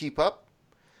couldn't keep up,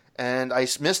 and I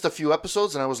missed a few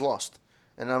episodes and I was lost.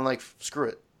 And I'm like, screw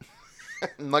it.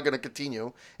 I'm not going to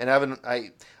continue. And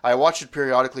I watch it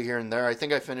periodically here and there. I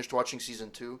think I finished watching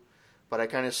season 2, but I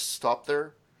kind of stopped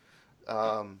there.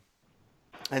 And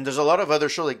there's a lot of other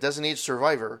shows like Designated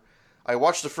Survivor. I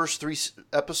watched the first 3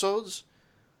 episodes.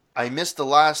 I missed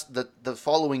the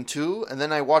following 2, and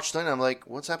then I watched them, and I'm like,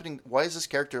 what's happening? Why is this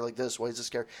character like this? Why is this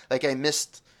character... Like, I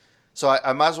missed... So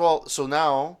I might as well... So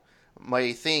now,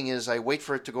 my thing is I wait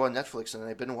for it to go on Netflix, and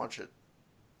I binge watch it.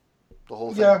 The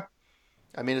whole thing. Yeah.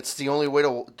 I mean, it's the only way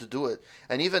to do it.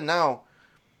 And even now,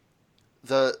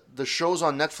 the shows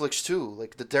on Netflix, too,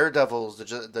 like the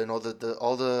Daredevils,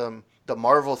 all the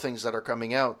Marvel things that are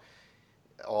coming out,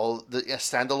 all the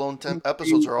standalone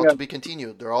episodes are all to be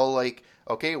continued. They're all like,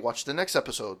 okay, watch the next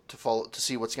episode to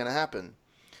see what's going to happen.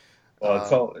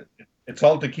 Well, it's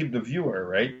all to keep the viewer,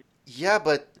 right? Yeah,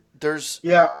 but there's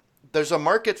a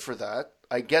market for that.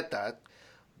 I get that,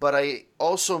 but I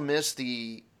also miss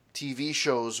the TV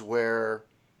shows where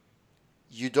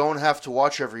you don't have to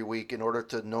watch every week in order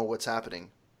to know what's happening.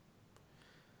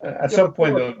 At some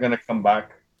point, they're going to come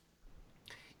back.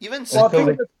 Even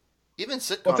sitcoms,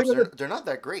 they're not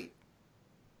that great.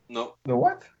 No. The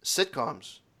what?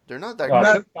 Sitcoms. They're not that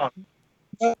great.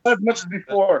 Not as much as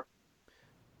before.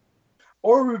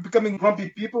 or we're becoming grumpy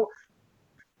people.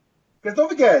 Because don't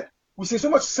forget, we see so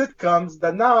much sitcoms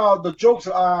that now the jokes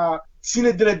are seen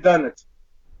it, did it, done it.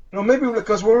 Maybe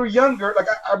because when we were younger, like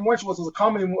I mentioned, was a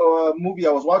comedy movie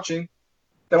I was watching.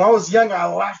 Then when I was young, I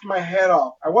laughed my head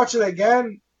off. I watched it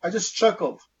again, I just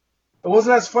chuckled. It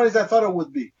wasn't as funny as I thought it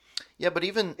would be. Yeah, but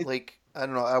even like I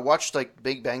don't know, I watched like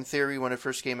Big Bang Theory when it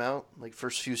first came out, like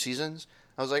first few seasons.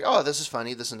 I was like, oh, this is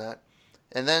funny, this and that,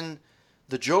 and then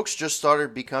the jokes just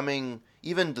started becoming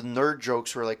even the nerd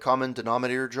jokes were like common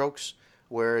denominator jokes,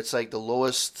 where it's like the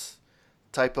lowest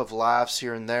type of laughs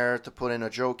here and there to put in a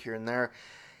joke here and there.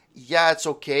 Yeah, it's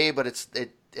okay, but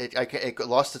it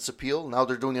lost its appeal. Now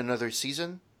they're doing another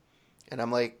season, and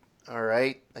I'm like, all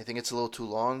right, I think it's a little too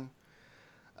long.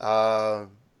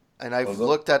 And I've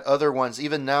looked at other ones,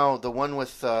 even now, the one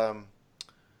with the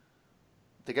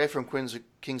guy from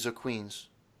Kings of Queens.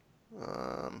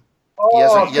 He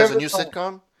has a new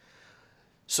sitcom.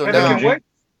 So Kevin now, Can Wait?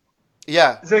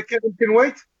 Yeah, Is it Kevin Can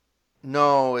Wait?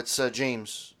 no, it's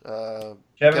James,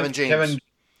 Kevin James. Kevin,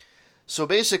 So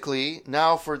basically,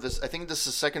 now for this, I think this is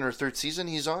the second or third season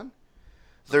he's on.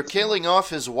 They're killing off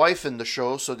his wife in the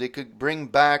show so they could bring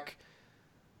back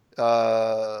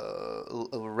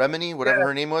Remini, whatever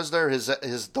her name was there,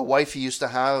 the wife he used to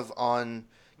have on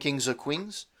Kings of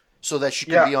Queens, so that she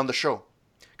could be on the show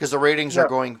because the ratings are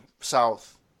going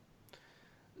south.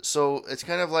 So it's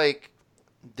kind of like,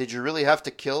 did you really have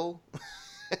to kill?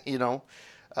 you know,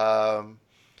 and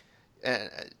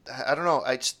I don't know.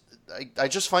 I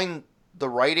just find the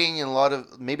writing and a lot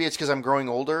of, maybe it's because I'm growing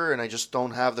older and I just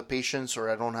don't have the patience, or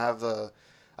I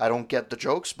don't get the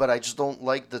jokes, but I just don't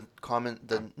like the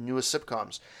newest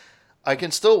sitcoms. I can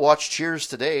still watch Cheers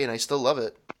today and I still love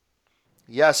it.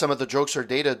 Yeah, some of the jokes are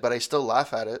dated, but I still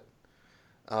laugh at it.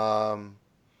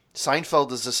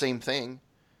 Seinfeld is the same thing.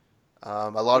 A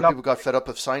lot of people got fed up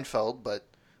with Seinfeld, but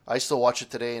I still watch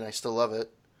it today and I still love it.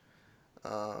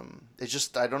 It's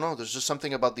just, I don't know, there's just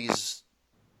something about these.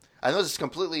 I know this is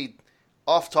completely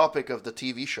off topic of the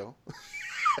TV show.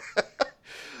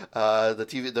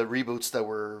 The reboots that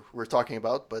we're talking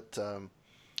about, but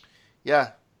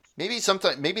yeah, maybe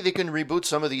they can reboot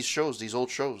some of these shows, these old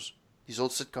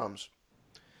sitcoms.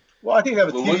 Well, I think they have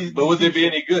a TV. But would they be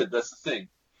any good? That's the thing.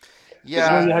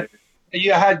 Yeah,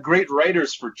 you had great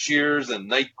writers for Cheers and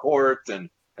Night Court and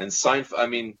Seinfeld. I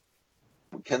mean,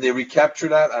 can they recapture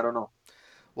that? I don't know.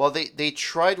 Well, they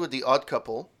tried with The Odd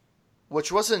Couple,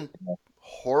 which wasn't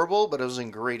horrible, but it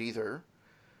wasn't great either.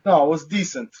 No, it was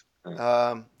decent.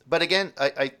 But again,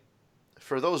 I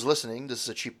for those listening, this is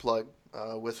a cheap plug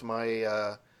with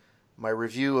my my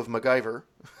review of MacGyver.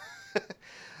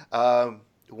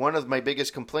 One of my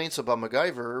biggest complaints about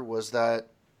MacGyver was that,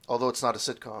 although it's not a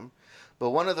sitcom, but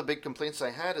one of the big complaints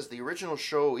I had is the original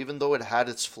show, even though it had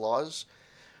its flaws,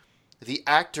 the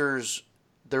actors,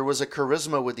 there was a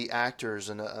charisma with the actors,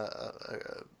 and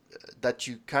that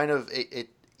you kind of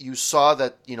you saw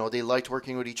that they liked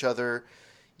working with each other.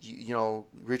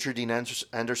 Richard Dean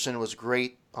Anderson was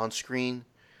great on screen,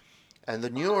 and the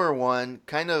newer one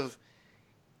kind of,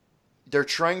 they're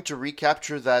trying to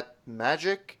recapture that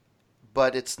magic,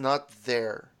 but it's not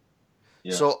there.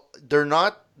 Yeah. So they're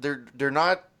not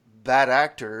bad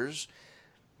actors.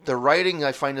 The writing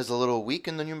I find is a little weak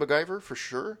in the new MacGyver for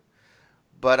sure,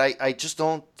 but I just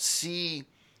don't see,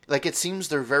 like, it seems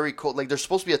they're very cold. Like, they're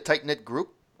supposed to be a tight knit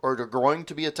group, or they're growing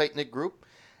to be a tight knit group,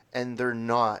 and they're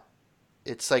not.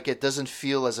 It's like, it doesn't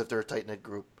feel as if they're a tight knit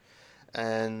group,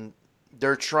 and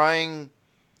they're trying.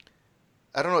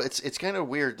 I don't know. It's kind of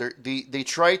weird. They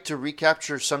tried to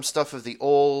recapture some stuff of the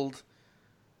old,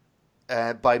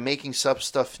 by making some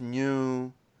stuff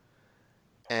new.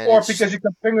 Or because you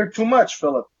compare too much,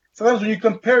 Philip. Sometimes when you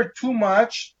compare too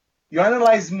much, you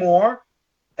analyze more,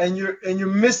 and you're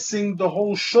missing the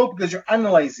whole show because you're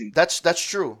analyzing. That's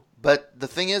true. But the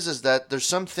thing is that there's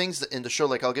some things that in the show,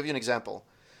 like, I'll give you an example.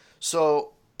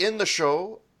 So in the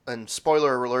show, and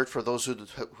spoiler alert for those who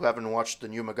haven't watched the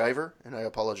new MacGyver, and I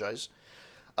apologize.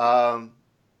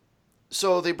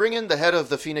 So they bring in the head of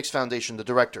the Phoenix Foundation, the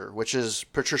director, which is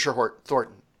Patricia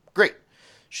Thornton. Great.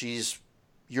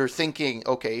 You're thinking,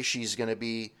 okay, she's going to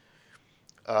be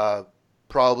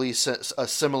probably a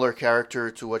similar character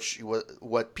to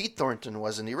what Pete Thornton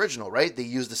was in the original, right? They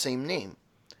use the same name.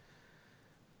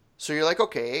 So you're like,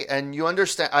 okay, and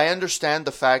I understand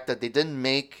the fact that they didn't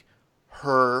make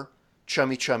her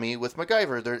chummy with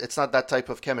MacGyver. It's not that type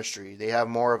of chemistry. They have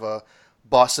more of a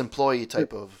boss-employee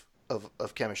type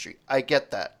of chemistry. I get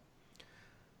that.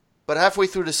 But halfway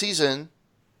through the season,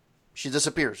 she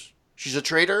disappears. She's a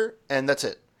traitor, and that's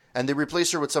it. And they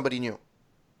replace her with somebody new.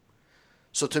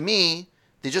 So to me,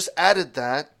 they just added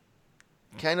that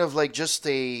kind of like just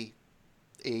a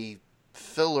a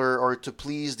filler or to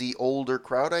please the older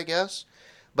crowd, I guess.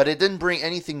 But it didn't bring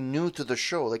anything new to the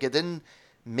show. Like it didn't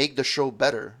make the show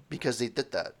better because they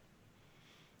did that.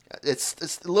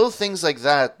 It's little things like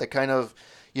that that kind of,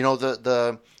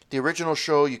 the original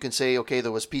show, you can say, okay,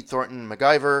 there was Pete Thornton and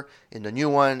MacGyver. In the new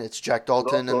one, it's Jack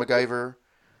Dalton and MacGyver.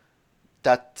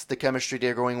 That's the chemistry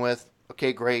they're going with.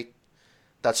 Okay, great.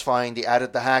 That's fine. They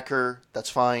added the hacker. That's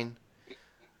fine.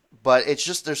 But it's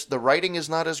just the writing is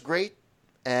not as great,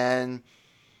 and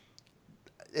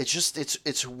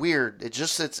it's weird.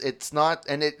 It's not,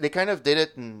 and they kind of did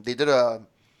it, and they did a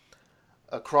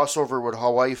crossover with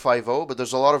Hawaii Five-0, but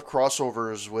there's a lot of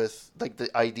crossovers with like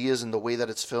the ideas and the way that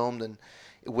it's filmed and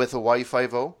with Hawaii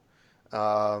Five-0.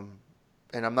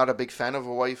 And I'm not a big fan of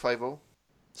Hawaii Five-0.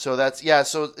 So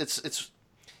so it's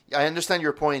I understand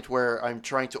your point where I'm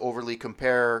trying to overly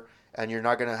compare and you're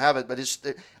not going to have it, but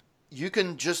you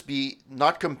can just be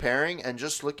not comparing and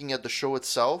just looking at the show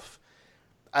itself.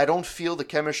 I don't feel the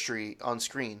chemistry on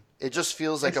screen. It just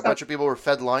feels like a bunch of people were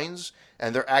fed lines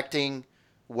and they're acting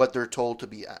what they're told to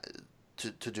be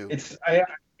to do.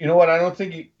 You know what? I don't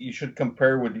think you should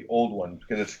compare with the old one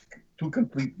because it's two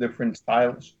complete different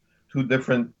styles, two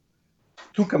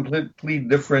completely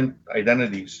different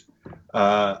identities.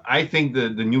 I think the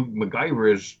new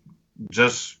MacGyver is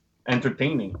just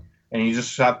entertaining, and you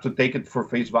just have to take it for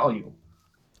face value.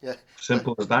 Yeah,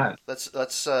 simple as that. Let's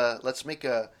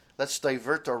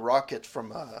divert a rocket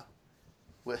from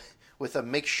with a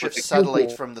makeshift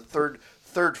satellite from the third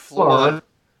floor. Well,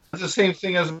 it's the same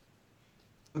thing as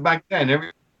back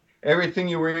then. Everything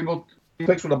you were able to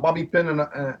fix with a bobby pin and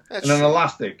an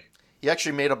elastic. He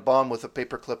actually made a bomb with a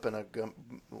paperclip and a gum.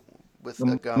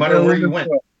 No matter where you went,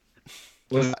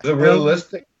 was it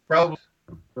realistic? Probably.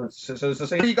 So it's the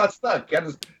same. He got stuck. He had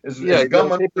his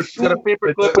gum under the shoe. Got a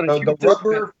paperclip and the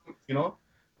rubber.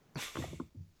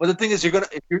 Well, the thing is,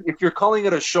 if you're calling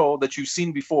it a show that you've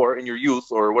seen before in your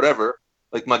youth or whatever,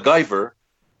 like MacGyver,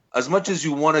 as much as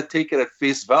you want to take it at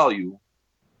face value,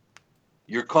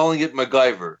 you're calling it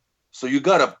MacGyver. So you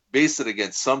got to base it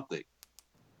against something.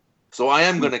 So I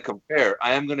am going to compare.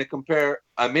 I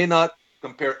may not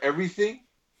compare everything,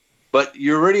 but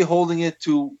you're already holding it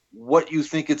to what you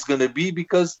think it's going to be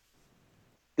because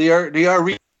they are.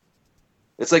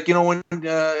 It's like, when they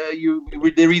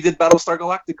redid Battlestar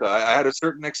Galactica. I had a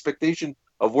certain expectation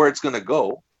of where it's going to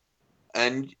go.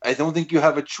 And I don't think you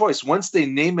have a choice. Once they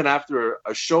name it after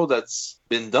a show that's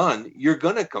been done, you're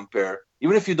going to compare.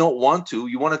 Even if you don't want to,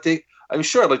 you want to take... I'm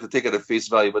sure I'd like to take it at face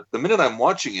value, but the minute I'm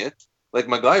watching it, like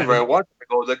MacGyver, I watch it, I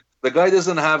go, like, the guy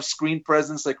doesn't have screen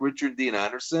presence like Richard Dean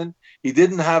Anderson. He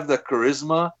didn't have the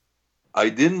charisma. I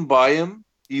didn't buy him.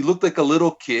 He looked like a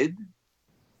little kid.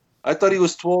 I thought he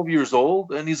was 12 years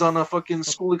old, and he's on a fucking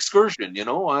school excursion, I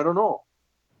don't know.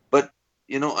 But,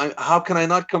 how can I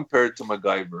not compare it to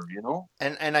MacGyver,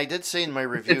 And I did say in my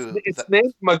review... It's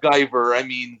named MacGyver. I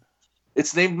mean,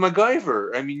 it's named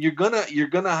MacGyver. I mean, you're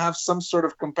gonna have some sort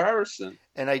of comparison.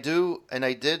 And I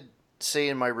did say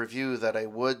in my review that I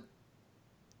would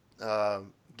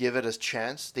give it a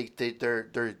chance. They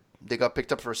got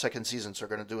picked up for a second season, so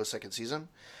they're going to do a second season.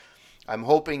 I'm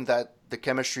hoping that the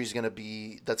chemistry is going to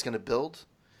build,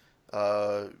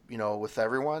 with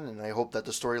everyone, and I hope that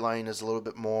the storyline is a little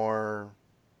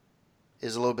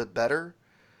bit better.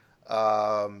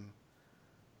 But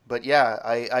yeah,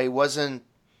 I wasn't,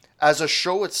 as a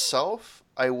show itself,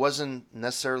 I wasn't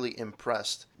necessarily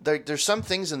impressed. There's some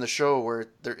things in the show where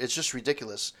it's just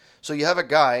ridiculous. So you have a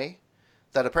guy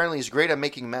that apparently is great at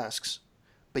making masks,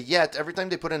 but yet every time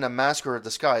they put in a mask or a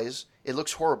disguise, it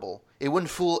looks horrible. It wouldn't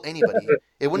fool anybody.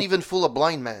 It wouldn't even fool a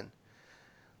blind man.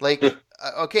 Like,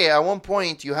 okay, at one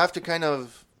point you have to kind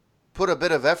of put a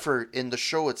bit of effort in the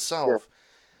show itself.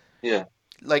 Yeah.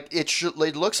 Like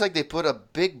it looks like they put a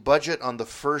big budget on the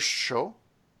first show.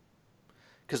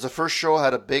 Because the first show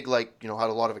had a big, had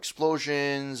a lot of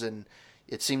explosions, and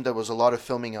it seemed there was a lot of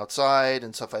filming outside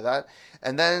and stuff like that.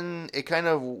 And then it kind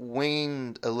of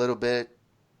waned a little bit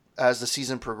as the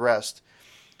season progressed.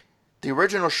 The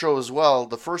original show as well,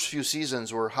 the first few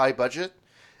seasons were high budget,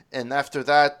 and after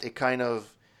that, it kind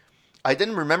of... I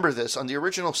didn't remember this on the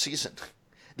original season.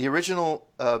 The original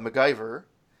MacGyver,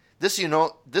 this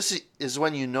is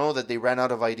when you know that they ran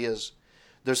out of ideas.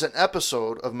 There's an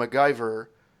episode of MacGyver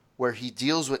where he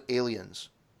deals with aliens.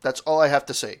 That's all I have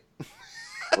to say.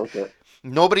 Okay.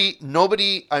 Nobody.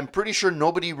 I'm pretty sure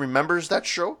nobody remembers that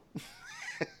show.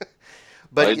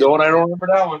 But I don't remember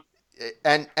that one.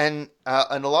 And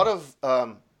a lot of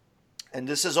and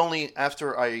this is only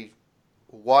after I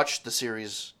watched the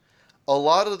series. A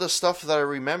lot of the stuff that I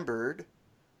remembered,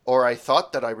 or I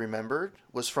thought that I remembered,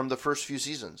 was from the first few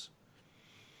seasons.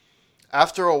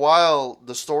 after a while,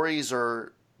 the stories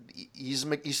are he's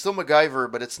still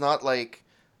MacGyver, but it's not like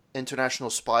international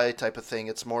spy type of thing.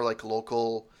 It's more like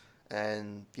local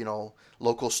and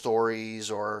local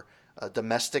stories or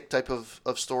domestic type of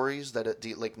stories that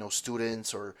like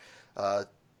students or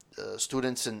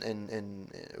students in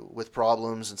with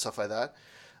problems and stuff like that.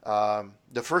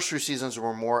 The first 3 seasons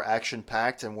were more action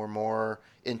packed and were more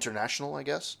international, I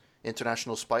guess,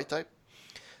 international spy type.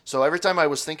 So every time I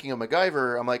was thinking of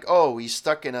MacGyver, I'm like, oh, he's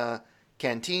stuck in a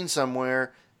canteen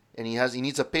somewhere, and he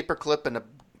needs a paper clip and a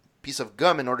piece of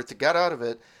gum in order to get out of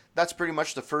it. That's pretty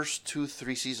much the first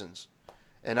 2-3 seasons,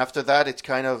 and after that, it's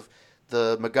kind of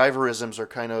the MacGyverisms are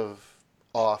kind of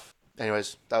off.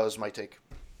 Anyways, that was my take.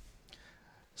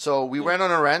 So we went on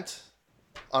a rant,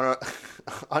 on a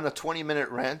 20-minute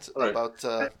rant about,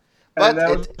 but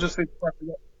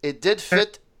it did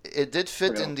fit. It did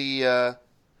fit in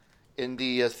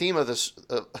the theme of this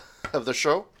of the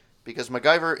show, because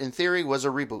MacGyver, in theory, was a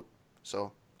reboot.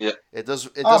 So yeah, it does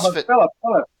fit. Philip,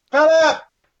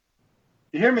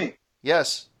 you hear me?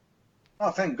 Yes.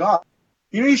 Oh, thank God.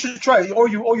 You should try it. Or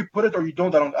you put it or you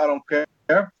don't. I don't care.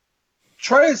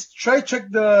 Try check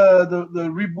the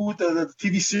reboot of the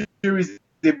TV series.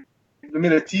 They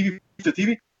made a TV to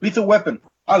TV. Lethal Weapon.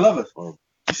 I love it. You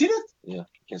seen it? Yeah,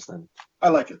 can't stand it. I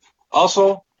like it.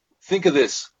 Also, think of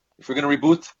this: if we're gonna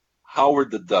reboot,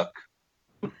 Howard the Duck.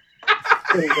 I'm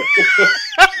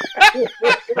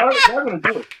gonna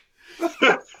do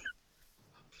it.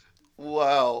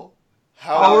 Wow.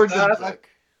 Howard the Duck.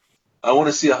 I want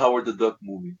to see a Howard the Duck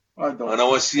movie. I don't. And I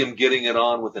want to see him getting it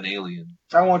on with an alien.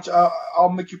 I want you. I'll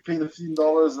make you pay the $15,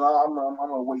 and I'm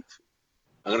gonna wait.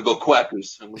 I'm gonna go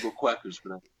Quackers. for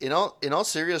that. In all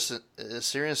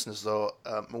seriousness, though,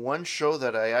 one show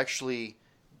that I actually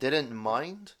didn't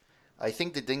mind, I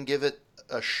think they didn't give it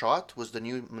a shot, was the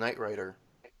new Knight Rider.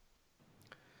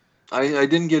 I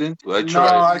didn't get into it. I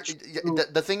tried.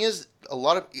 The thing is,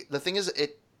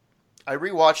 I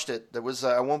rewatched it. There was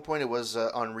at one point it was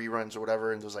on reruns or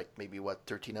whatever, and there was like maybe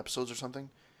 13 episodes or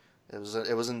something.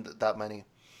 It wasn't that many.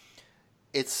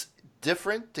 It's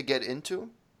different to get into.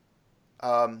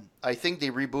 I think they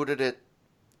rebooted it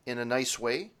in a nice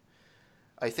way.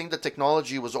 I think the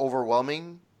technology was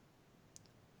overwhelming,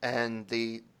 and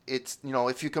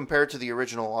if you compare it to the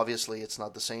original, obviously it's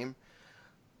not the same.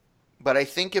 But I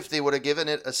think if they would have given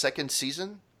it a second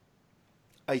season,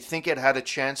 I think it had a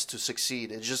chance to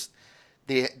succeed. It just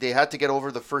they had to get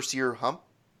over the first year hump,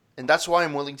 and that's why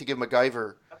I'm willing to give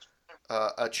MacGyver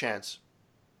a chance.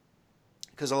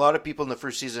 Because a lot of people in the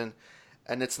first season,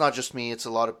 and it's not just me, it's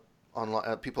a lot of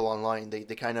people online. They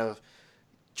kind of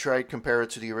tried to compare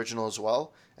it to the original as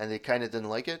well, and they kind of didn't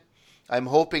like it. I'm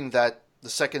hoping that the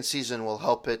second season will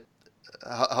help it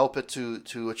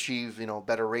to achieve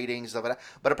better ratings, stuff like that.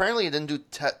 But apparently it didn't do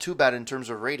too bad in terms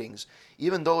of ratings,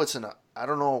 even though it's I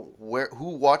don't know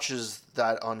who watches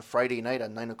that on Friday night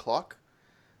at 9:00.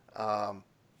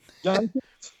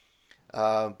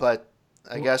 But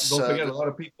I guess don't forget a lot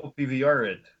of people PVR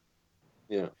it.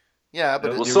 Yeah,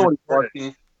 but someone's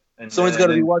watching. Someone's got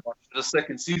to be watching the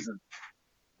second season.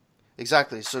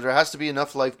 Exactly. So there has to be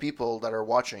enough live people that are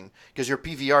watching, because your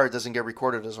PVR doesn't get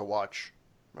recorded as a watch,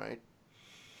 right?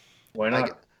 Why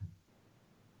not?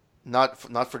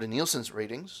 Not for the Nielsen's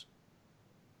ratings.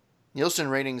 Nielsen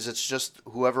ratings, it's just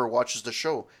whoever watches the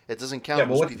show. It doesn't count. Yeah,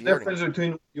 but what's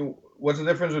the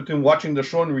difference between watching the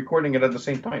show and recording it at the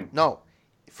same time? No,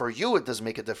 for you it does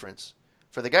make a difference.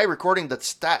 For the guy recording the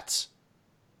stats,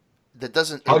 that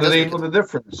doesn't. How do they know the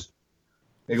difference?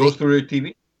 It goes through your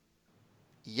TV.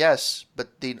 Yes, but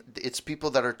it's people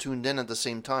that are tuned in at the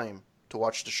same time to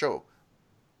watch the show,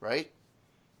 right?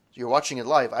 You're watching it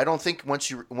live. I don't think once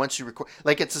you record,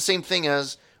 like it's the same thing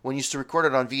as when you used to record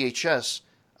it on VHS.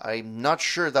 I'm not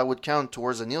sure that would count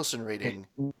towards a Nielsen rating.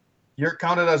 You're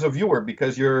counted as a viewer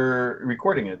because you're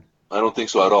recording it. I don't think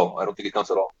so at all. I don't think it counts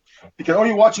at all. Because or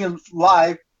you're watching it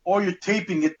live, or you're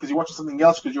taping it because you're watching something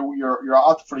else because you're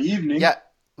out for the evening. Yeah,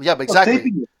 but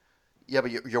exactly. Yeah, but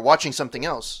you're watching something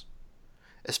else,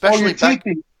 especially back.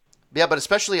 Yeah, but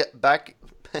especially back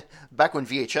when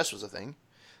VHS was a thing.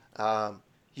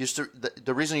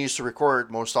 The reason you used to record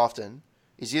most often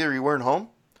is either you weren't home,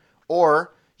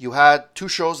 or you had two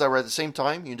shows that were at the same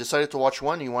time. You decided to watch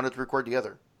one, and you wanted to record the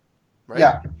other, right?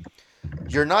 Yeah.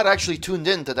 You're not actually tuned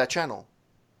in to that channel.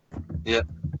 Yeah.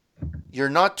 You're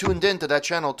not tuned in to that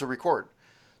channel to record.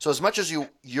 So as much as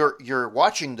you're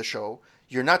watching the show,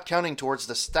 you're not counting towards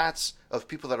the stats of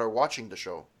people that are watching the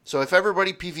show. So if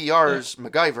everybody PVRs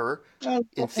MacGyver,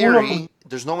 in theory,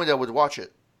 there's no one that would watch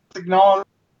it. Technology.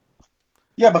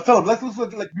 Yeah, but Philip, let's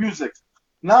look like music.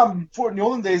 Now, before in the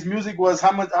olden days, music was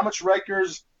how much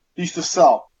records they used to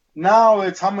sell. Now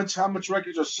it's how much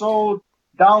records are sold,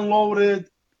 downloaded,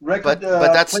 record.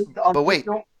 But that's played on but wait,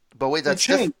 video. but wait, They that's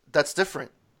change. that's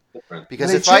different. Different.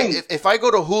 Because They if I change. if I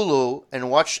go to Hulu and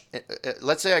watch,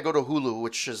 let's say I go to Hulu,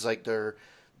 which is like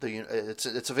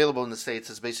it's available in the States.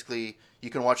 It's basically you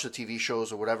can watch the TV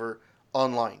shows or whatever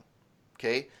online.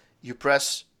 Okay, you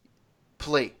press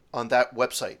play on that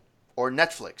website or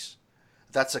Netflix.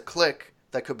 That's a click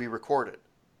that could be recorded.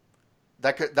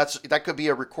 That could be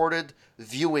a recorded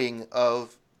viewing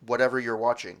of whatever you're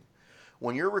watching.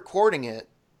 When you're recording it,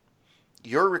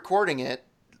 your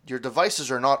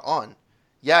devices are not on.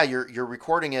 Yeah, you're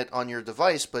recording it on your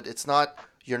device, but it's not.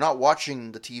 You're not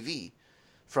watching the TV.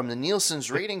 From the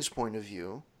Nielsen's ratings point of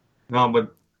view, No,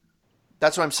 but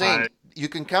that's what I'm saying. You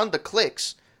can count the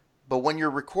clicks, but when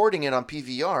you're recording it on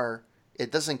PVR,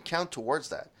 it doesn't count towards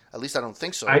that. At least I don't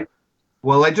think so.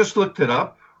 I just looked it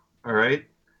up. All right.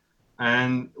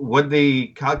 And what they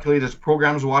calculate is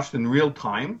programs watched in real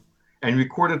time and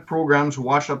recorded programs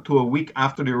watched up to a week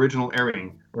after the original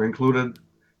airing are included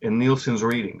in Nielsen's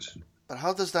ratings. But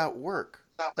how does that work?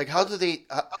 Like, how do they?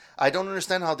 I don't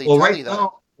understand how they Well, tell right you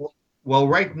that.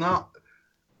 right now,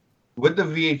 with the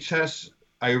VHS,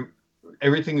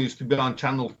 everything used to be on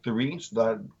channel 3, so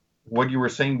that what you were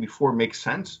saying before makes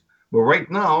sense. But right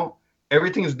now,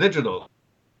 everything is digital.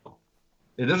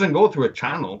 It doesn't go through a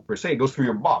channel per se. It goes through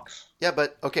your box. Yeah,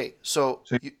 but okay. So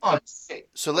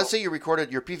let's say you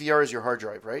recorded your PVR is your hard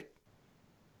drive, right?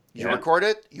 You Yeah. record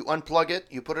it, you unplug it,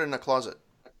 you put it in a closet.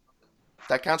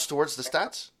 That counts towards the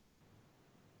stats?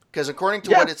 Because according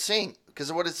to what it's saying,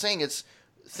 it's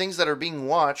things that are being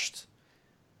watched.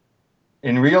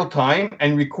 In real time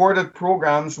and recorded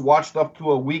programs watched up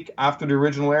to a week after the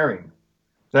original airing.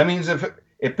 That means if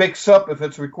it picks up if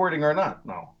it's recording or not.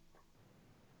 No.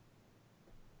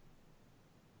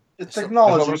 It's That's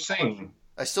technology. what we're saying.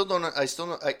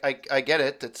 I get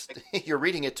it. It's you're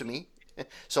reading it to me.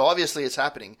 So obviously it's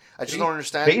happening. I just don't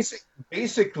understand.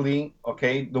 Basically,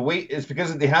 okay, the way is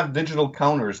because they have digital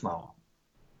counters now.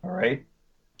 All right.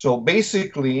 So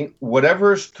basically,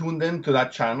 whatever's tuned into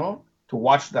that channel to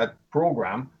watch that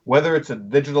program, whether it's a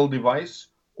digital device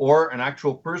or an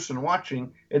actual person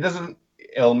watching,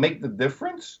 it'll make the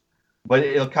difference, but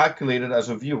it'll calculate it as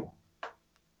a view.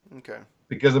 Okay.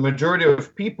 Because the majority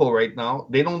of people right now,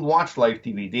 they don't watch live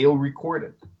TV. They'll record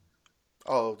it.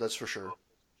 Oh, that's for sure.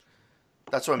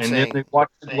 That's what I'm And saying. then they watch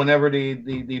it whenever they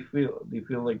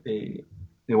feel like they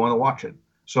want to watch it.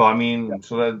 So I mean,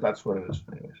 so that's what it is.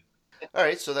 Anyways. All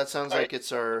right, so that sounds like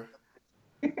it's our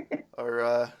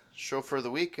show for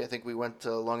the week. I think we went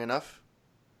long enough.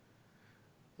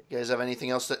 You guys have anything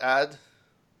else to add?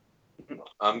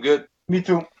 I'm good. Me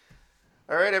too.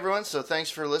 All right, everyone. So thanks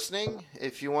for listening.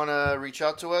 If you want to reach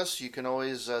out to us, you can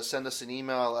always send us an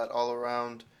email at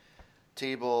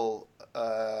allaroundtable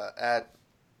at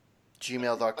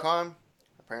gmail.com.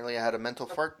 Apparently, I had a mental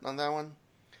fart on that one.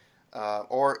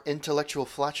 Or intellectual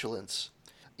flatulence.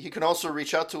 You can also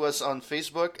reach out to us on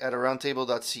Facebook at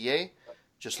aroundtable.ca.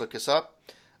 Just look us up.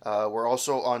 We're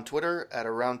also on Twitter at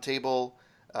aroundtable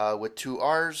with 2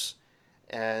 R's.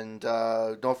 And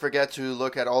don't forget to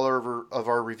look at all of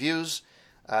our reviews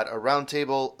at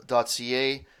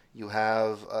aroundtable.ca. You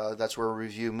have that's where we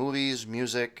review movies,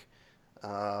 music,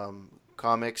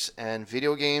 comics, and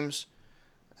video games.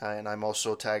 And I'm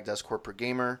also tagged as Corporate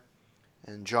Gamer.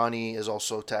 And Johnny is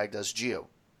also tagged as Geo.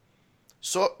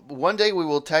 So one day we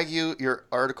will tag your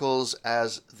articles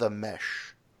as The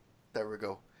Mesh. There we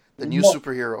go. The new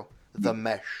superhero, The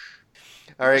Mesh.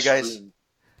 All right, guys.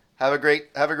 Have a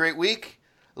great week.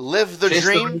 Live the Chase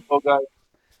dream. the rainbow, guys.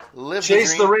 Live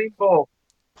Chase the the dream. rainbow.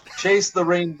 Chase the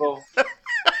rainbow.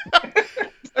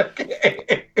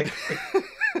 Okay.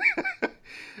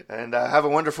 And have a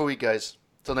wonderful week, guys.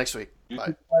 Till next week.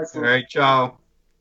 Bye. All right, ciao.